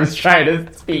like nerves trying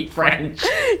to speak French.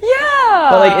 Yeah.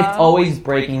 But like, it's always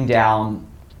breaking down.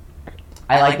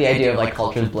 I like the idea of like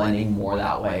cultures blending more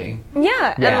that way.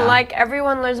 Yeah, and like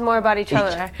everyone learns more about each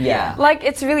other. Yeah. Like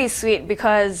it's really sweet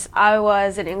because I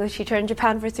was an English teacher in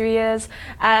Japan for 3 years,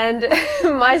 and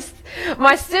my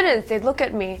students, they'd look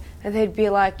at me and they'd be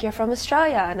like, "You're from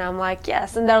Australia," and I'm like,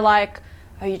 "Yes," and they're like,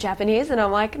 "Are you Japanese?" And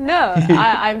I'm like, "No,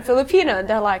 I'm Filipino," and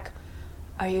they're like,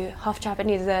 "Are you half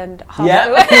Japanese and half?"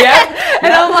 Yeah.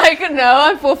 And I'm like, "No,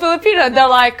 I'm full Filipino," and they're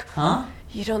like, "Huh?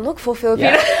 You don't look full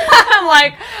Filipino." I'm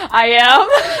like, I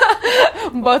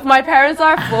am. Both my parents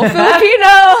are full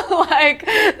Filipino. Like,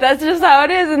 that's just how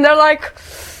it is. And they're like,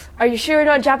 are you sure you're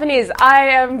not Japanese? I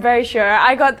am very sure.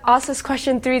 I got asked this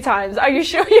question 3 times. Are you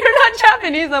sure you're not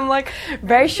Japanese? I'm like,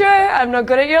 very sure. I'm not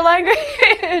good at your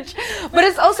language. But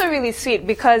it's also really sweet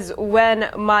because when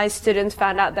my students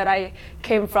found out that I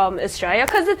came from Australia,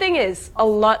 because the thing is, a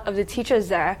lot of the teachers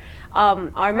there are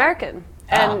American.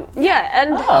 And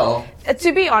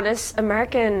to be honest,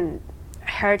 American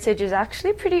heritage is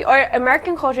actually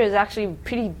American culture is actually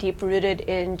pretty deep rooted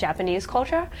in Japanese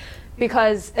culture,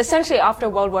 because essentially after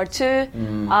World War II,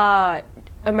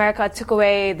 America took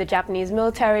away the Japanese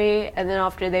military, and then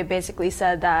after they basically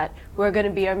said that we're going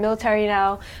to be our military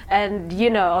now, and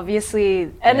obviously,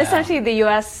 and essentially the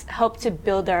US helped to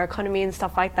build their economy and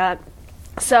stuff like that.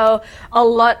 So a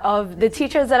lot of the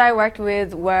teachers that I worked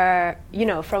with were,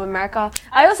 from America.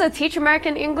 I also teach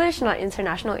American English, not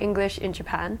international English in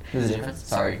Japan. There's a difference?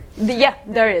 Sorry. Yeah,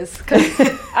 there is, because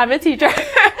I'm a teacher.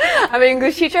 I'm an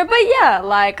English teacher. But yeah,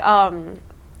 like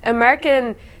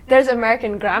there's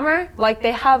American grammar. Like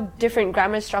they have different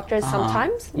grammar structures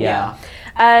sometimes. Yeah.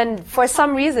 And for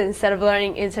some reason, instead of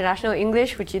learning international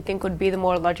English, which you'd think would be the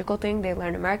more logical thing, they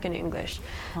learn American English.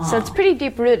 So it's pretty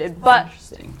deep rooted. But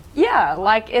interesting. Yeah,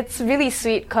 like it's really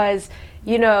sweet because,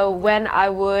 when I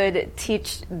would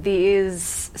teach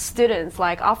these students,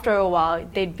 like after a while,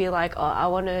 they'd be like, oh, I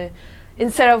want to,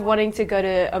 instead of wanting to go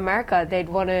to America, they'd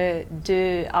want to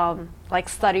do like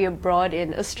study abroad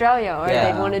in Australia, or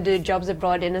they'd want to do jobs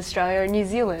abroad in Australia or New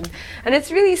Zealand. And it's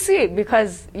really sweet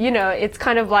because, it's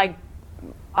kind of like,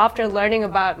 after learning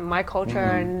about my culture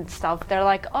and stuff, they're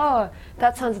like, oh,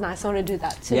 that sounds nice, I want to do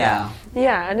that too.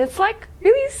 Yeah, and it's like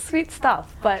really sweet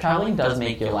stuff. But traveling does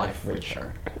make your life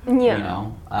richer.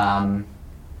 Yeah.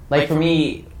 Like for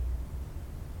me,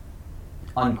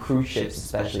 on cruise ships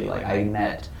especially, like I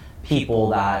met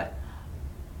people that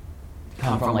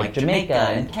come from like Jamaica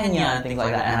and Kenya and things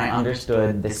like that, and I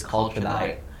understood this culture that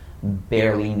I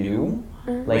barely knew.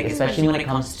 Like especially when it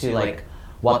comes to like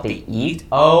what they eat.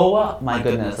 Oh my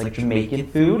goodness, like Jamaican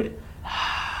food.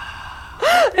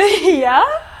 Yeah?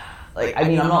 Like, I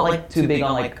mean, I'm not like too big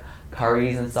on like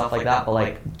curries and stuff like that, but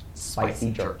like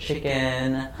spicy jerk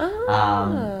chicken.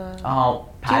 Patties.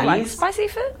 Do you like spicy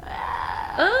food?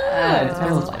 It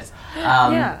depends on spice.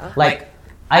 Like,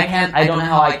 I don't know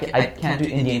how I can't do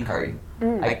Indian curry.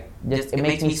 It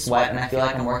makes me sweat, and I feel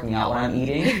like I'm working out when I'm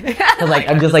eating. Because like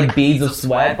I'm just like beads of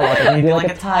sweat. But like I can do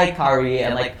like a Thai curry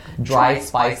and like dry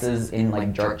spices in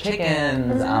like jerk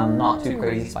chickens. Not too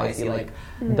crazy spicy. Like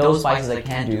those spices I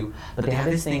can do. But they have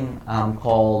this thing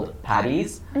called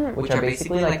patties, which are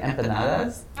basically like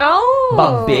empanadas,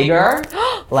 but bigger.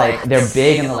 Like they're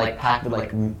big and they're like packed with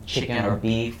like chicken or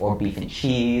beef and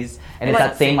cheese, and it's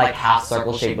that same like half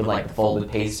circle shape with like the folded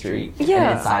pastry.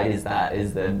 And inside is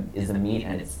the meat,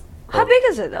 and it's. How big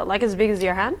is it though? Like as big as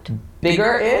your hand?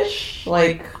 Bigger-ish,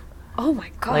 like. Oh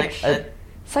my gosh!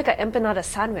 It's like an empanada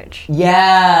sandwich.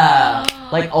 Yeah,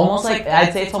 like almost like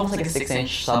I'd say it's almost like a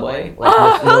 6-inch Subway,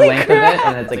 like the length of it,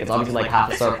 and it's obviously like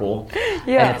half a circle.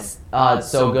 Yeah, and it's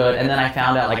so good. And then I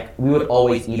found out like we would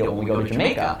always eat it when we go to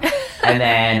Jamaica, and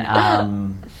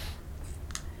then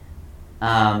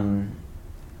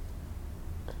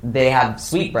they have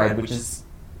sweet bread, which is.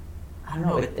 I don't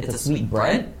know, it's a sweet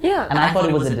bread. Yeah. And I thought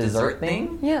it was a dessert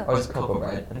thing. Yeah. Or it was cocoa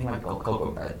bread. I think it might be called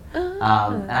cocoa bread.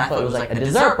 And I thought it was like a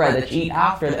dessert bread that you eat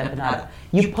after the empanada.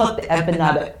 You put the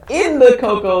empanada in the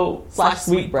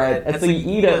cocoa/sweet bread, and so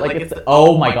you eat it like it's,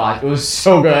 oh my gosh, it was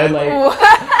so good. Like,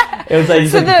 it was like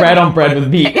just bread on bread with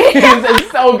meat.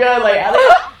 It's so good. Like,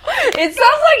 It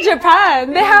sounds like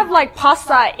Japan. They have like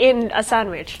pasta in a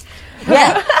sandwich.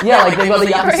 Yeah, like they got the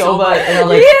yakisoba and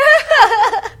like.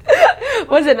 Yeah.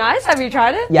 Was it nice? Have you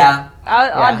tried it? Yeah.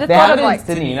 I they have it in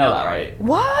Sydney. You know that, right?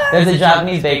 What? There's a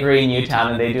Japanese bakery in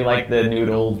Newtown, and they do like the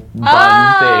noodle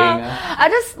bun thing. I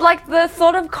just like the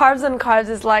thought of carbs and carbs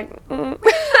is like.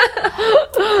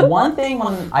 One thing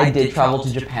when I did travel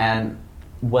to Japan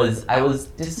was I was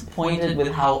disappointed with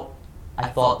how I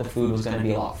thought the food was going to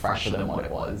be a lot fresher than what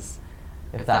it was.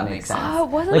 If that makes sense.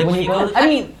 Wasn't like when you go, I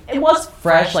mean, it was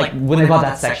fresh. Like when they got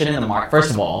that section in the market. First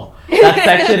of all, that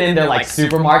section in the like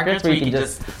supermarkets where you can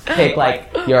just pick like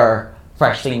your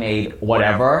freshly made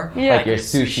whatever, like your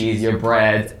sushis, your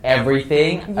breads,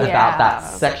 everything about that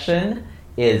section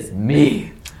is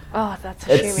me. Oh, that's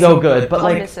it's so good. But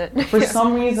like for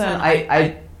some reason,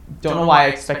 I don't know why I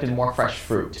expected more fresh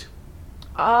fruit.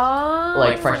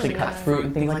 Like freshly cut fruit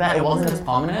and things like that. It wasn't as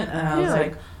prominent, and I was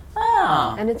like.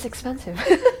 Oh. And it's expensive.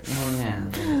 Oh,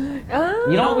 yeah.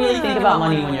 You don't really think about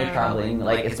money when you're traveling,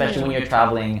 like especially when you're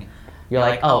traveling. You're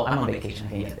like, oh, I'm on vacation, I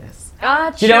can get this.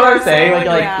 Do you know what I'm saying? Like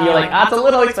you're like, it's a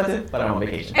little expensive, but I'm on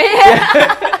vacation.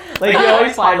 Like you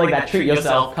always find like that treat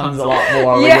yourself comes a lot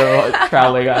more when you're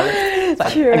traveling.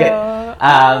 True.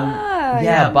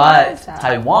 But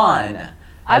Taiwan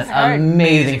has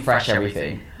amazing fresh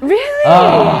everything. Really?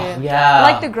 Oh, yeah.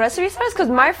 Like the grocery stores, because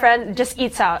my friend just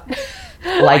eats out.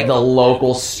 Like the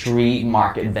local street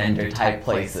market vendor type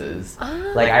places.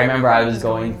 Like I remember I was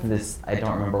going to this, I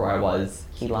don't remember where I was,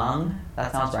 Keelung?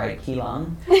 That sounds right,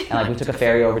 Keelung. And like we took a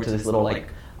ferry over to this little like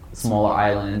smaller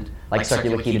island, like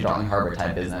Circular Quay to Darling Harbour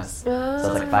type business. So it's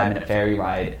like a 5-minute ferry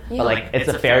ride. But like it's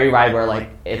a ferry ride where like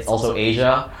it's also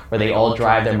Asia, where they all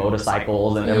drive their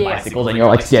motorcycles and their bicycles, and you're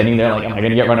like standing there like, am I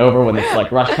gonna get run over when this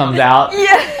like rush comes out?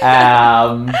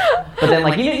 But then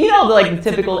like you know like the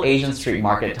typical Asian street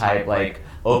market type, like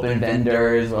open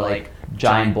vendors or like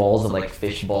giant bowls of like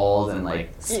fish balls and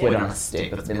like squid on a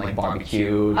stick that's been like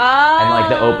barbecued, and like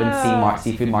the open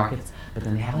seafood markets. But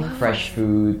then they have like fresh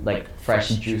food, like fresh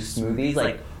juice smoothies,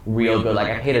 like real good. Like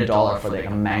I paid $1 for like a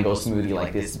mango smoothie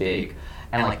like this big,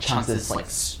 and like chunks of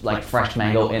like fresh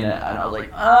mango in it, and I was like,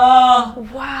 oh,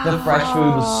 wow. The fresh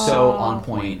food was so on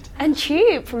point and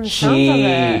cheap from the sounds of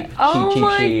it.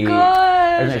 Cheap.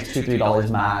 God. It was like $2-3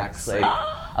 max. Like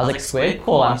I was like, squid,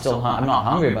 cool. I'm not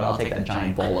hungry, but I'll take that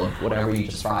giant bowl of whatever you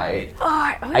just fried.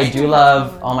 I do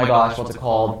love. Oh my gosh, what's it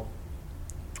called?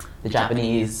 The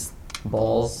Japanese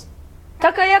bowls.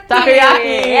 Takoyaki.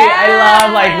 I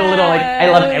love like the little like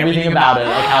I love everything about it,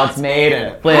 like how it's made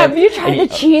and it flips. Have you tried the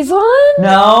cheese one?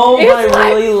 No, but I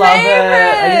really love it.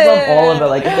 I just love all of it.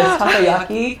 Like if it's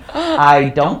takoyaki, I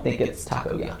don't think it's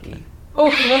takoyaki.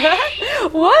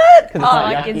 What?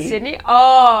 Like in Sydney?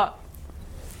 Oh.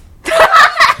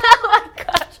 Oh my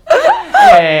gosh.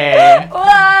 Hey.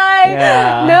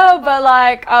 Like, no, but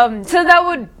like, so that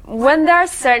would, when there are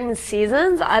certain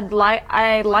seasons, I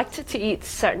liked to eat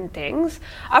certain things.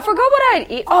 I forgot what I'd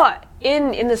eat. Oh,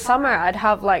 in the summer, I'd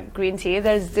have like green tea.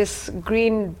 There's this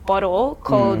green bottle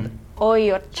called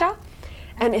Oiyocha,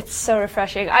 and it's so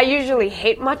refreshing. I usually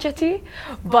hate matcha tea,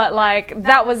 but like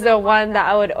that was the one that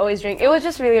I would always drink. It was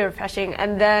just really refreshing.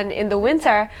 And then in the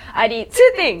winter, I'd eat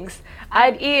two things.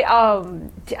 I'd eat,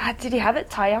 did you have it?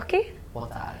 Taiyaki?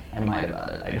 What's that? I might have had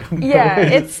it. I don't know. Yeah,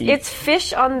 it's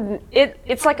fish on it.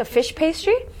 It's like a fish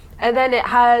pastry, and then it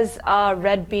has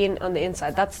red bean on the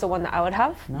inside. That's the one that I would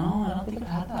have. No, I don't think I've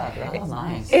had that. That was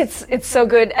nice. It's so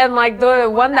good, and like the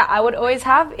one that I would always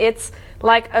have, it's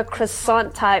like a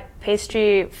croissant type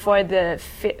pastry for the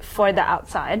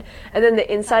outside, and then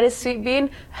the inside is sweet bean,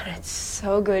 and it's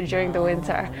so good during the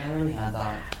winter. I never really had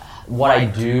that. What I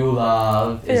do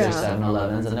love is their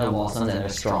 7-Elevens and their Lawsons and their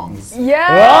Strongs. Yes!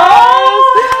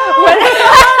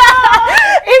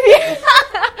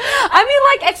 I mean,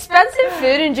 like, expensive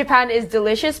food in Japan is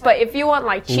delicious, but if you want,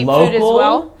 like, cheap food as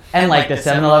well. And, like, the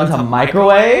 7-Elevens have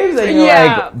microwaves, and you're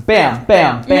like, bam,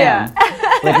 bam, bam. Yeah.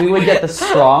 Like, we would get the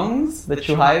Strongs, the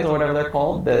chuhais, or whatever they're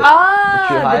called. The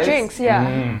drinks,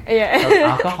 yeah. It's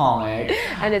alcoholic.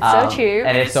 And it's so cheap.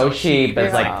 And it's so cheap,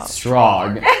 it's, like,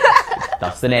 strong.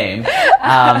 That's the name.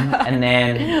 And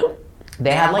then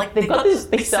they have like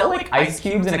they sell like ice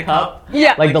cubes in a cup.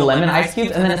 Yeah. Like the lemon ice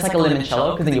cubes, and then it's like a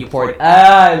limoncello because then you pour it.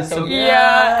 It's so good.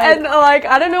 Yeah. And like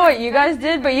I don't know what you guys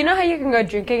did, but you know how you can go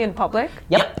drinking in public?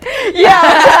 Yep.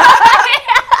 Yeah.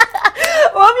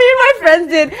 What me and my friends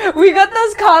did, we got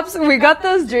those cups, we got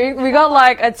those drinks, we got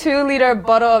like a 2-liter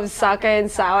bottle of sake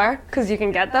and sour, because you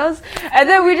can get those, and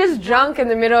then we just drunk in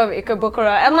the middle of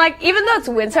Ikebukuro, and like, even though it's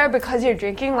winter, because you're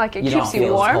drinking, like, it keeps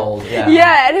you warm. Cold,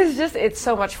 yeah, and it's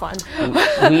so much fun.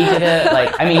 We did it,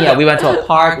 like, I mean, yeah, we went to a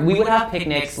park, we would have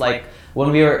picnics, like,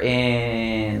 when we were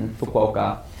in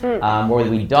Fukuoka, where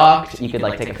we docked, you could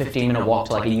like take a 15-minute walk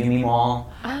to like a Yumi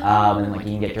Mall, and like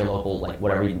you can get your local like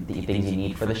whatever things you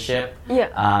need for the ship.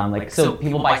 Like so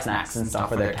people buy snacks and stuff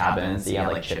for their cabins. So you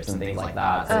have like chips and things like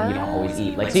that, so you don't always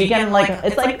eat. Like so you can like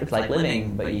it's like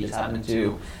living, but you just happen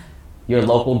to your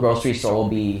local grocery store will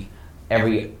be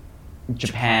every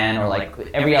Japan or like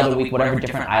every other week, whatever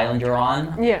different island you're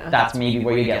on. That's maybe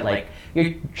where you get like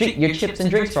your chips and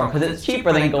drinks from because it's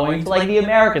cheaper than going to like the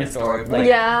American store. Like,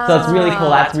 so it's really cool.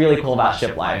 That's really cool about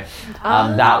ship life.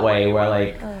 That way, where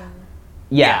like,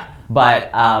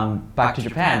 But back to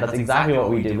Japan, that's exactly what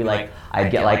we did. We like I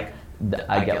get like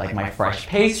my fresh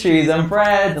pastries and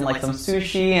breads and like some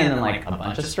sushi and then like a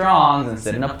bunch of strongs and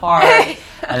sit in a park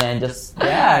and then just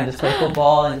play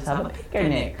football and just have a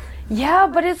picnic. Yeah,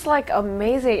 but it's like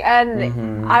amazing.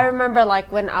 And I remember like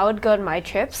when I would go on my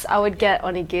trips, I would get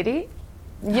onigiri.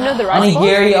 You know the rice balls?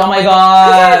 Onigiri, oh my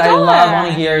god, I love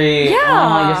onigiri. Yeah. Oh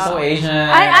my, you're so Asian.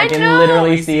 I can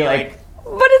literally see like...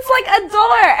 But it's like $1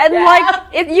 and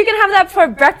like you can have that for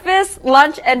breakfast,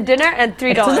 lunch, and dinner and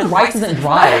 $3. It's the rice isn't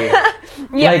dry.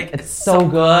 Like it's so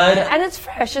good. And it's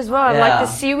fresh as well. Like the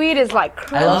seaweed is like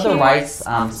crunchy. I love the rice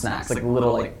snacks, like the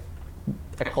little like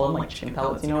I call them like chicken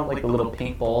pellets, you know, like the little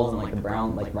pink balls and like the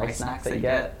brown like rice snacks that you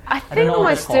get. I think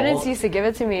my students used to give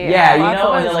it to me. Yeah, you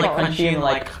know, and they're like crunchy and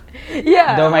like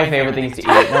they're my favorite things to eat.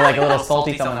 They're like a little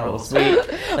salty, some are a little sweet.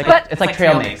 Like it's like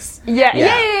trail mix. Yeah. Those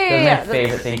are my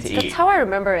favorite thing to eat. That's how I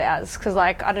remember it as, because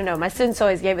like I don't know, my students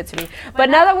always gave it to me. But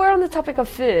now that we're on the topic of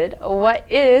food,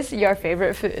 what is your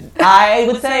favorite food? I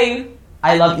would say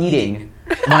I love eating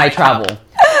when I travel.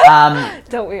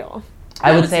 Don't we all?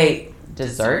 I would say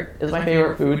dessert is my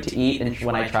favorite food to eat, and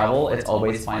when I travel, it's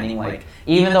always finding like,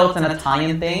 even though it's an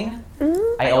Italian thing,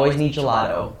 I always need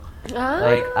gelato.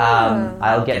 Like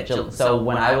I'll get so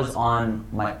when I was on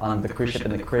the cruise ship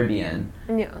in the Caribbean,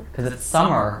 because it's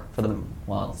summer for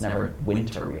it's never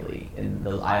winter really in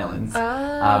those islands.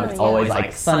 It's always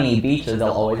like sunny beaches. They'll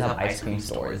always have ice cream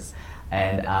stores,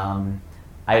 and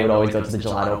I would always go to the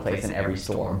gelato place in every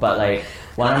store. But like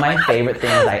one of my favorite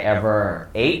things I ever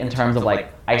ate in terms of like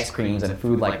ice creams and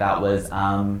food like that was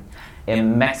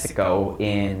in Mexico,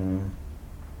 in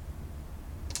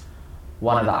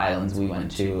one of the islands we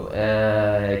went to.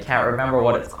 I can't remember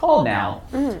what it's called now,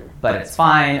 but it's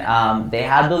fine. They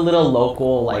had the little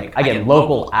local, like again,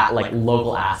 local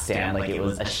ass stand. Like it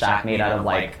was a shack made out of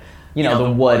like, you know,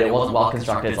 the wood. It wasn't well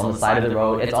constructed. It's on the side of the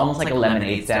road. It's almost like a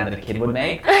lemonade stand that a kid would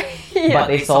make. But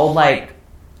they sold like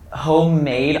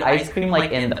homemade ice cream,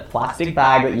 like in the plastic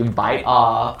bag that you bite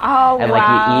off and like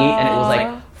you eat, and it was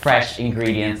like fresh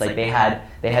ingredients. Like they had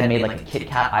made like a Kit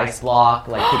Kat ice block,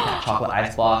 like Kit Kat chocolate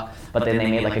ice block, but then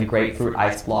they made like a grapefruit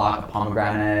ice block, a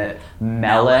pomegranate,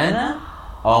 melon.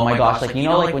 Oh my gosh, like you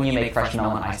know, like when you make fresh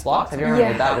melon ice blocks, have you ever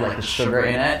made that with like the sugar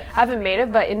in it? I haven't made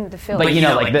it, but in the Philippines. But you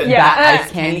know, like that ice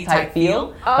candy type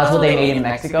feel. That's what they made in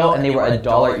Mexico, and they were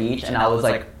 $1 each, and I was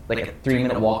like a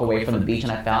 3-minute walk away from the beach,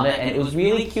 and I found it, and it was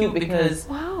really cute because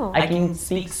I can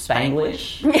speak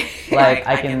Spanglish. Like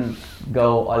I can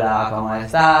go hola, ¿cómo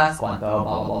estás? ¿Cuánto? Blah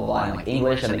blah blah blah, and like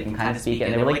English, and they can kind of speak it.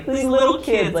 And they were like these little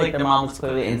kids, like their mom was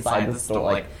clearly inside the store,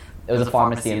 like it was a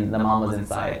pharmacy and the mom was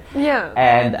inside.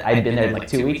 And I'd been there like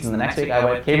 2 weeks, and the next week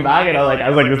came back, and I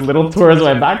was like this little tourist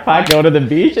with my backpack going to the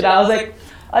beach, and I was like,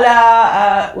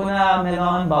 hola, una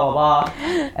melon, blah, blah, blah.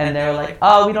 And they were like,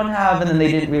 oh, we don't have, and then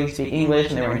they didn't really speak English,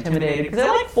 and they were intimidated, because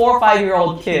they're like 4 or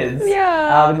 5-year-old kids.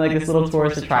 In like this little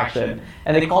tourist attraction.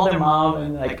 And they called their mom,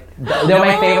 and like, they're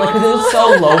my favorite, because it was so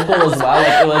local as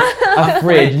well. Like, it was a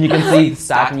fridge, and you can see the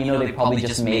stack, and you know they probably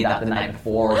just made that the night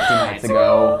before or 2 nights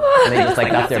ago. And they just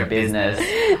like, that's their business.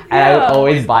 And I would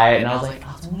always buy it, and I was like,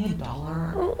 oh, it's only $1.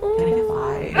 Can I get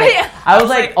 5? Like, I was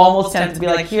like almost tempted to be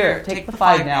like, here, take the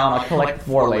 5 now, and I'll collect the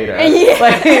 4 later.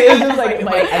 Like it was just like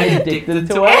I'm addicted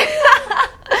to it.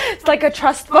 It's like a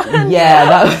trust fund. Yeah,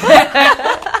 that was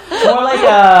more like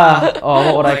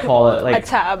what would I call it? Like a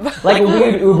tab. Like a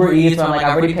weird Uber Eats where I'm like,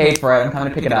 I've already paid for it, I'm coming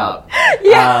to pick it up.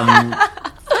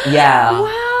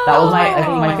 Wow. That was I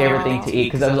think my favorite thing to eat,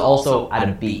 because it was also at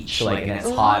a beach, like, and it's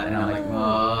hot, and I'm like,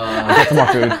 get some more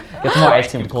food, get some more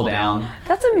ice cream to cool down.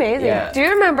 That's amazing. Yeah. Do you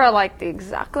remember like the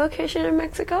exact location in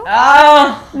Mexico?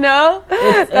 No?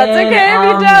 That's okay if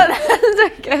you don't. That's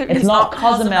okay. It's not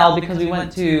Cozumel, because we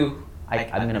went to,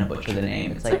 I'm going to butcher the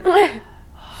name. It's like, Mexico.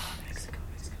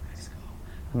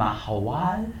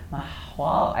 Mahahual?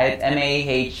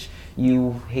 MAHUH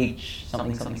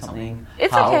something.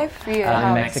 It's okay for you.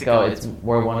 In Mexico, it's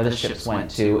where one of the ships went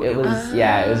to. It was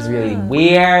it was really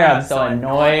weird. I'm so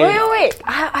annoyed. Wait.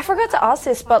 I forgot to ask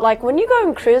this, but like when you go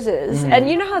on cruises, and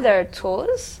you know how there are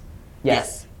tours?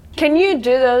 Yes. Can you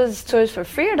do those tours for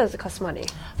free or does it cost money?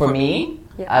 For me,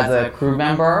 as a crew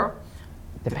member,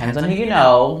 depends on who you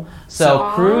know.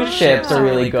 So cruise ships are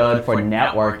really good for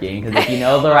networking because if you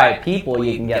know the right people,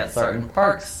 you can get certain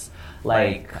perks.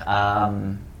 Like,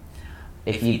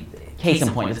 if you, case in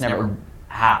point, this never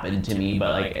happened to me,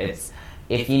 but like it's,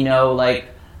 if you know like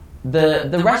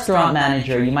the restaurant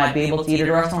manager, you might be able to eat at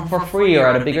a restaurant for free or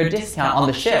at a bigger discount on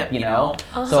the ship, you know?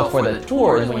 So for the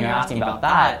tours, when you're asking about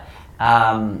that,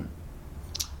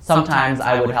 sometimes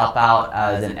I would help out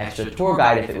as an extra tour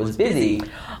guide if it was busy,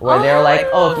 where they're like,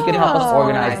 oh, if you could help us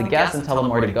organize the guests and tell them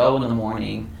where to go in the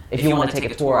morning. If you want to take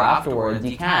a tour afterwards,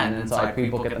 you can. And so I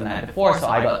pre-book it the night before, so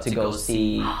I got to go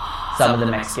see some of the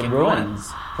Mexican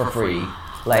ruins for free.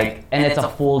 Like, and it's a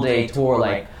full day tour.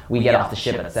 Like, we get off the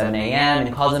ship at 7 a.m.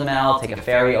 in Cozumel, take a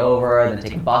ferry over, then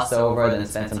take a bus over, then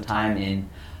spend some time in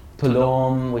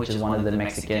Tulum, which is one of the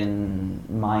Mexican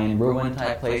Mayan ruin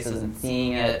type places, and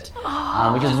seeing it,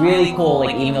 which is really cool.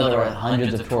 Like, even though there were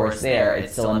hundreds of tourists there,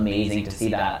 it's still amazing to see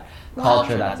that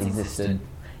culture that's existed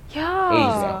ages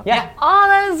ago. Yeah. Oh,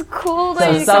 that is cool.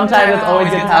 So sometimes it's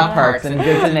always good to have perks and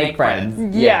good to make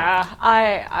friends. Yeah.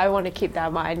 I want to keep that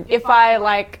in mind if I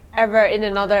like ever in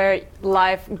another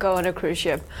life go on a cruise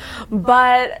ship.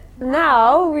 But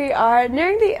now we are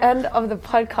nearing the end of the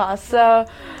podcast. So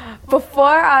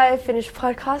before I finish the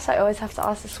podcast, I always have to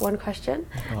ask this one question.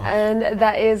 And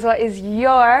that is, what is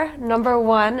your number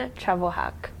one travel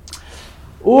hack?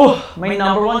 Ooh, my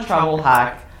number one travel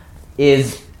hack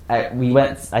is, I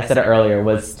said it earlier,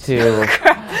 was to,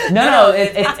 it's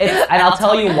and I'll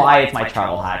tell you why it's my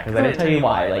travel hack, because I didn't tell you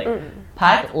why. Like,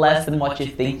 pack less than what you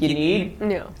think you need.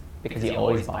 No. Because you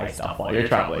always buy stuff while you're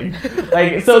traveling.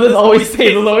 Like, so there's always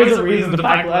a reason to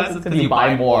pack less, is because you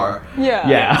buy more.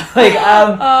 Yeah. Like,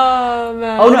 oh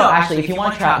man. Oh no, actually, if you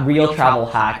want a real travel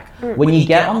hack, when you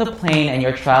get on the plane and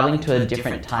you're traveling to a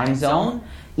different time zone,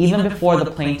 even before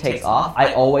the plane takes off,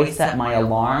 I always set my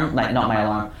alarm, like not my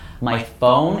alarm, my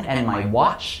phone and my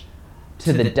watch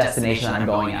to the destination that I'm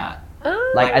going at.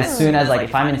 Like, as soon as, like,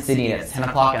 if I'm in Sydney and it's 10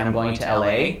 o'clock and I'm going to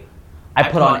LA, I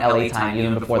put on LA time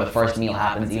even before the first meal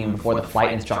happens, even before the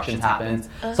flight instructions happens.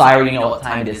 So I already know what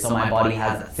time it is, so my body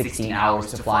has 16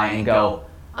 hours to fly and go,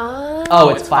 oh,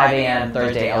 it's 5 a.m.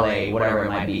 Thursday, LA, whatever it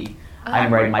might be. I'm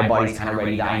ready, my body's kind of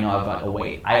ready, I know I've got to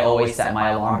wait. I always set my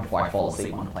alarm before I fall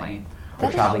asleep on a plane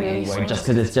or traveling anywhere, just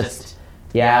because it's just,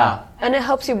 And it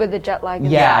helps you with the jet lag.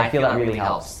 Yeah, I feel that really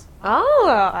helps. Oh,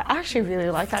 I actually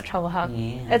really like that travel hack.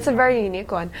 Yeah. It's a very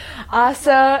unique one.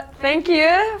 So thank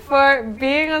you for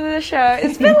being on the show.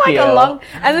 It's been like a long,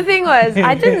 and the thing was,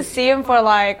 I didn't see him for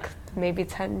like maybe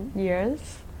 10 years.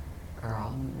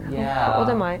 Girl, How old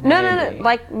am I? No,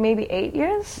 like maybe 8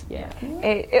 years? Yeah.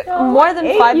 More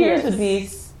than 5 years. Would be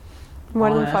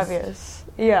more than 5 years.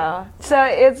 Yeah. So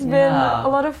it's been a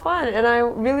lot of fun, and I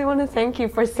really want to thank you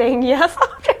for saying yes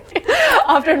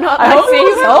after not seeing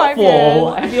you for 5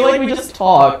 years. I feel like we just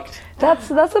talked. That's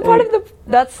the part of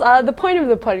the point of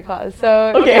the podcast.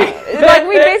 So like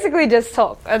we basically just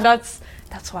talk, and that's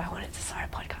why I wanted to start a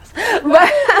podcast. But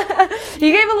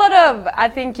you gave a lot of, I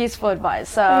think, useful advice.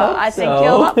 So I thank you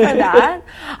a lot for that.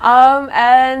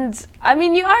 And I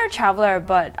mean, you are a traveler,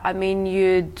 but I mean,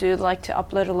 you do like to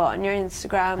upload a lot on your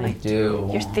Instagram. I do.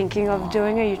 You're thinking of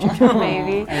doing a YouTube channel,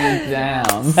 maybe. I'm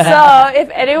down. So if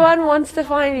anyone wants to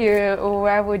find you,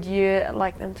 where would you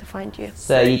like them to find you?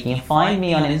 So you can find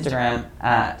me on Instagram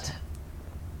at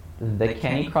The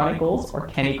Kenny Chronicles, or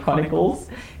Kenny Chronicles,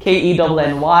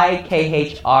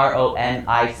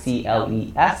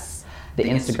 KENNYKHRONICLES. The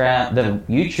Instagram, the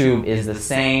YouTube is the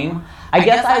same. I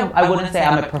guess I wouldn't say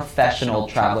I'm a professional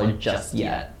traveler just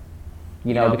yet,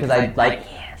 you know, because I like,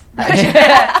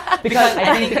 because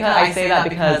I say that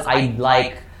because I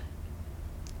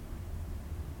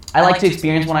like to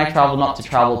experience when I travel, not to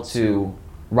travel to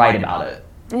write about it.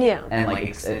 Yeah. And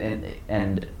like,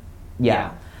 and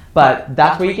yeah. But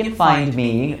that's where you can find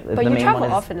me. But you travel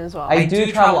often as well. I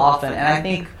do travel often, and I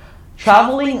think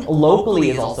traveling locally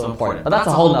is also important. But that's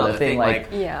a whole nother thing. Like,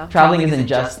 traveling isn't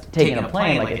just taking a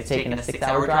plane. Like, it's taking a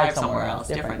 6-hour drive somewhere else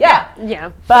different.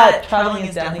 Yeah. But traveling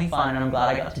is definitely fun, and I'm glad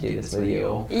I got to do this with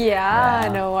you. Yeah,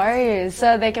 no worries.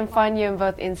 So they can find you on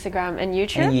both Instagram and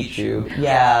YouTube? And YouTube,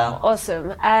 yeah.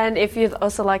 Awesome. And if you'd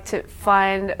also like to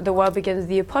find The World Begins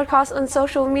With You podcast on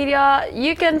social media,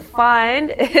 you can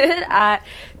find it at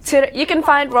Twitter. You can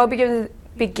find World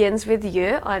Begins With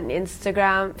You on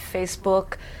Instagram,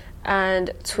 Facebook,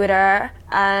 and Twitter,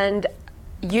 and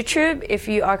YouTube if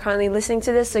you are currently listening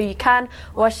to this, so you can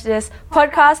watch this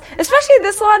podcast, especially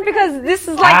this one, because this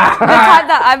is like the time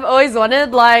that I've always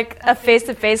wanted, like a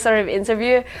face-to-face sort of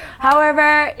interview.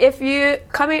 However, if you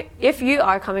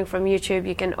are coming from YouTube,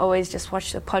 you can always just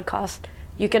watch the podcast.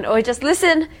 You can always just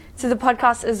listen to the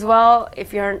podcast as well.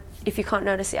 If you can't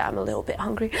notice, I'm a little bit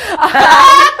hungry.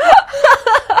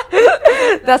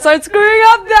 That's why I'm screwing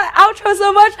up the outro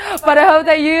so much. But I hope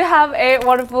that you have a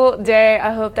wonderful day.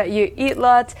 I hope that you eat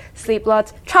lots, sleep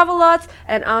lots, travel lots,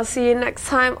 and I'll see you next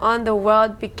time on The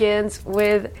World Begins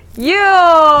With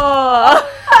You.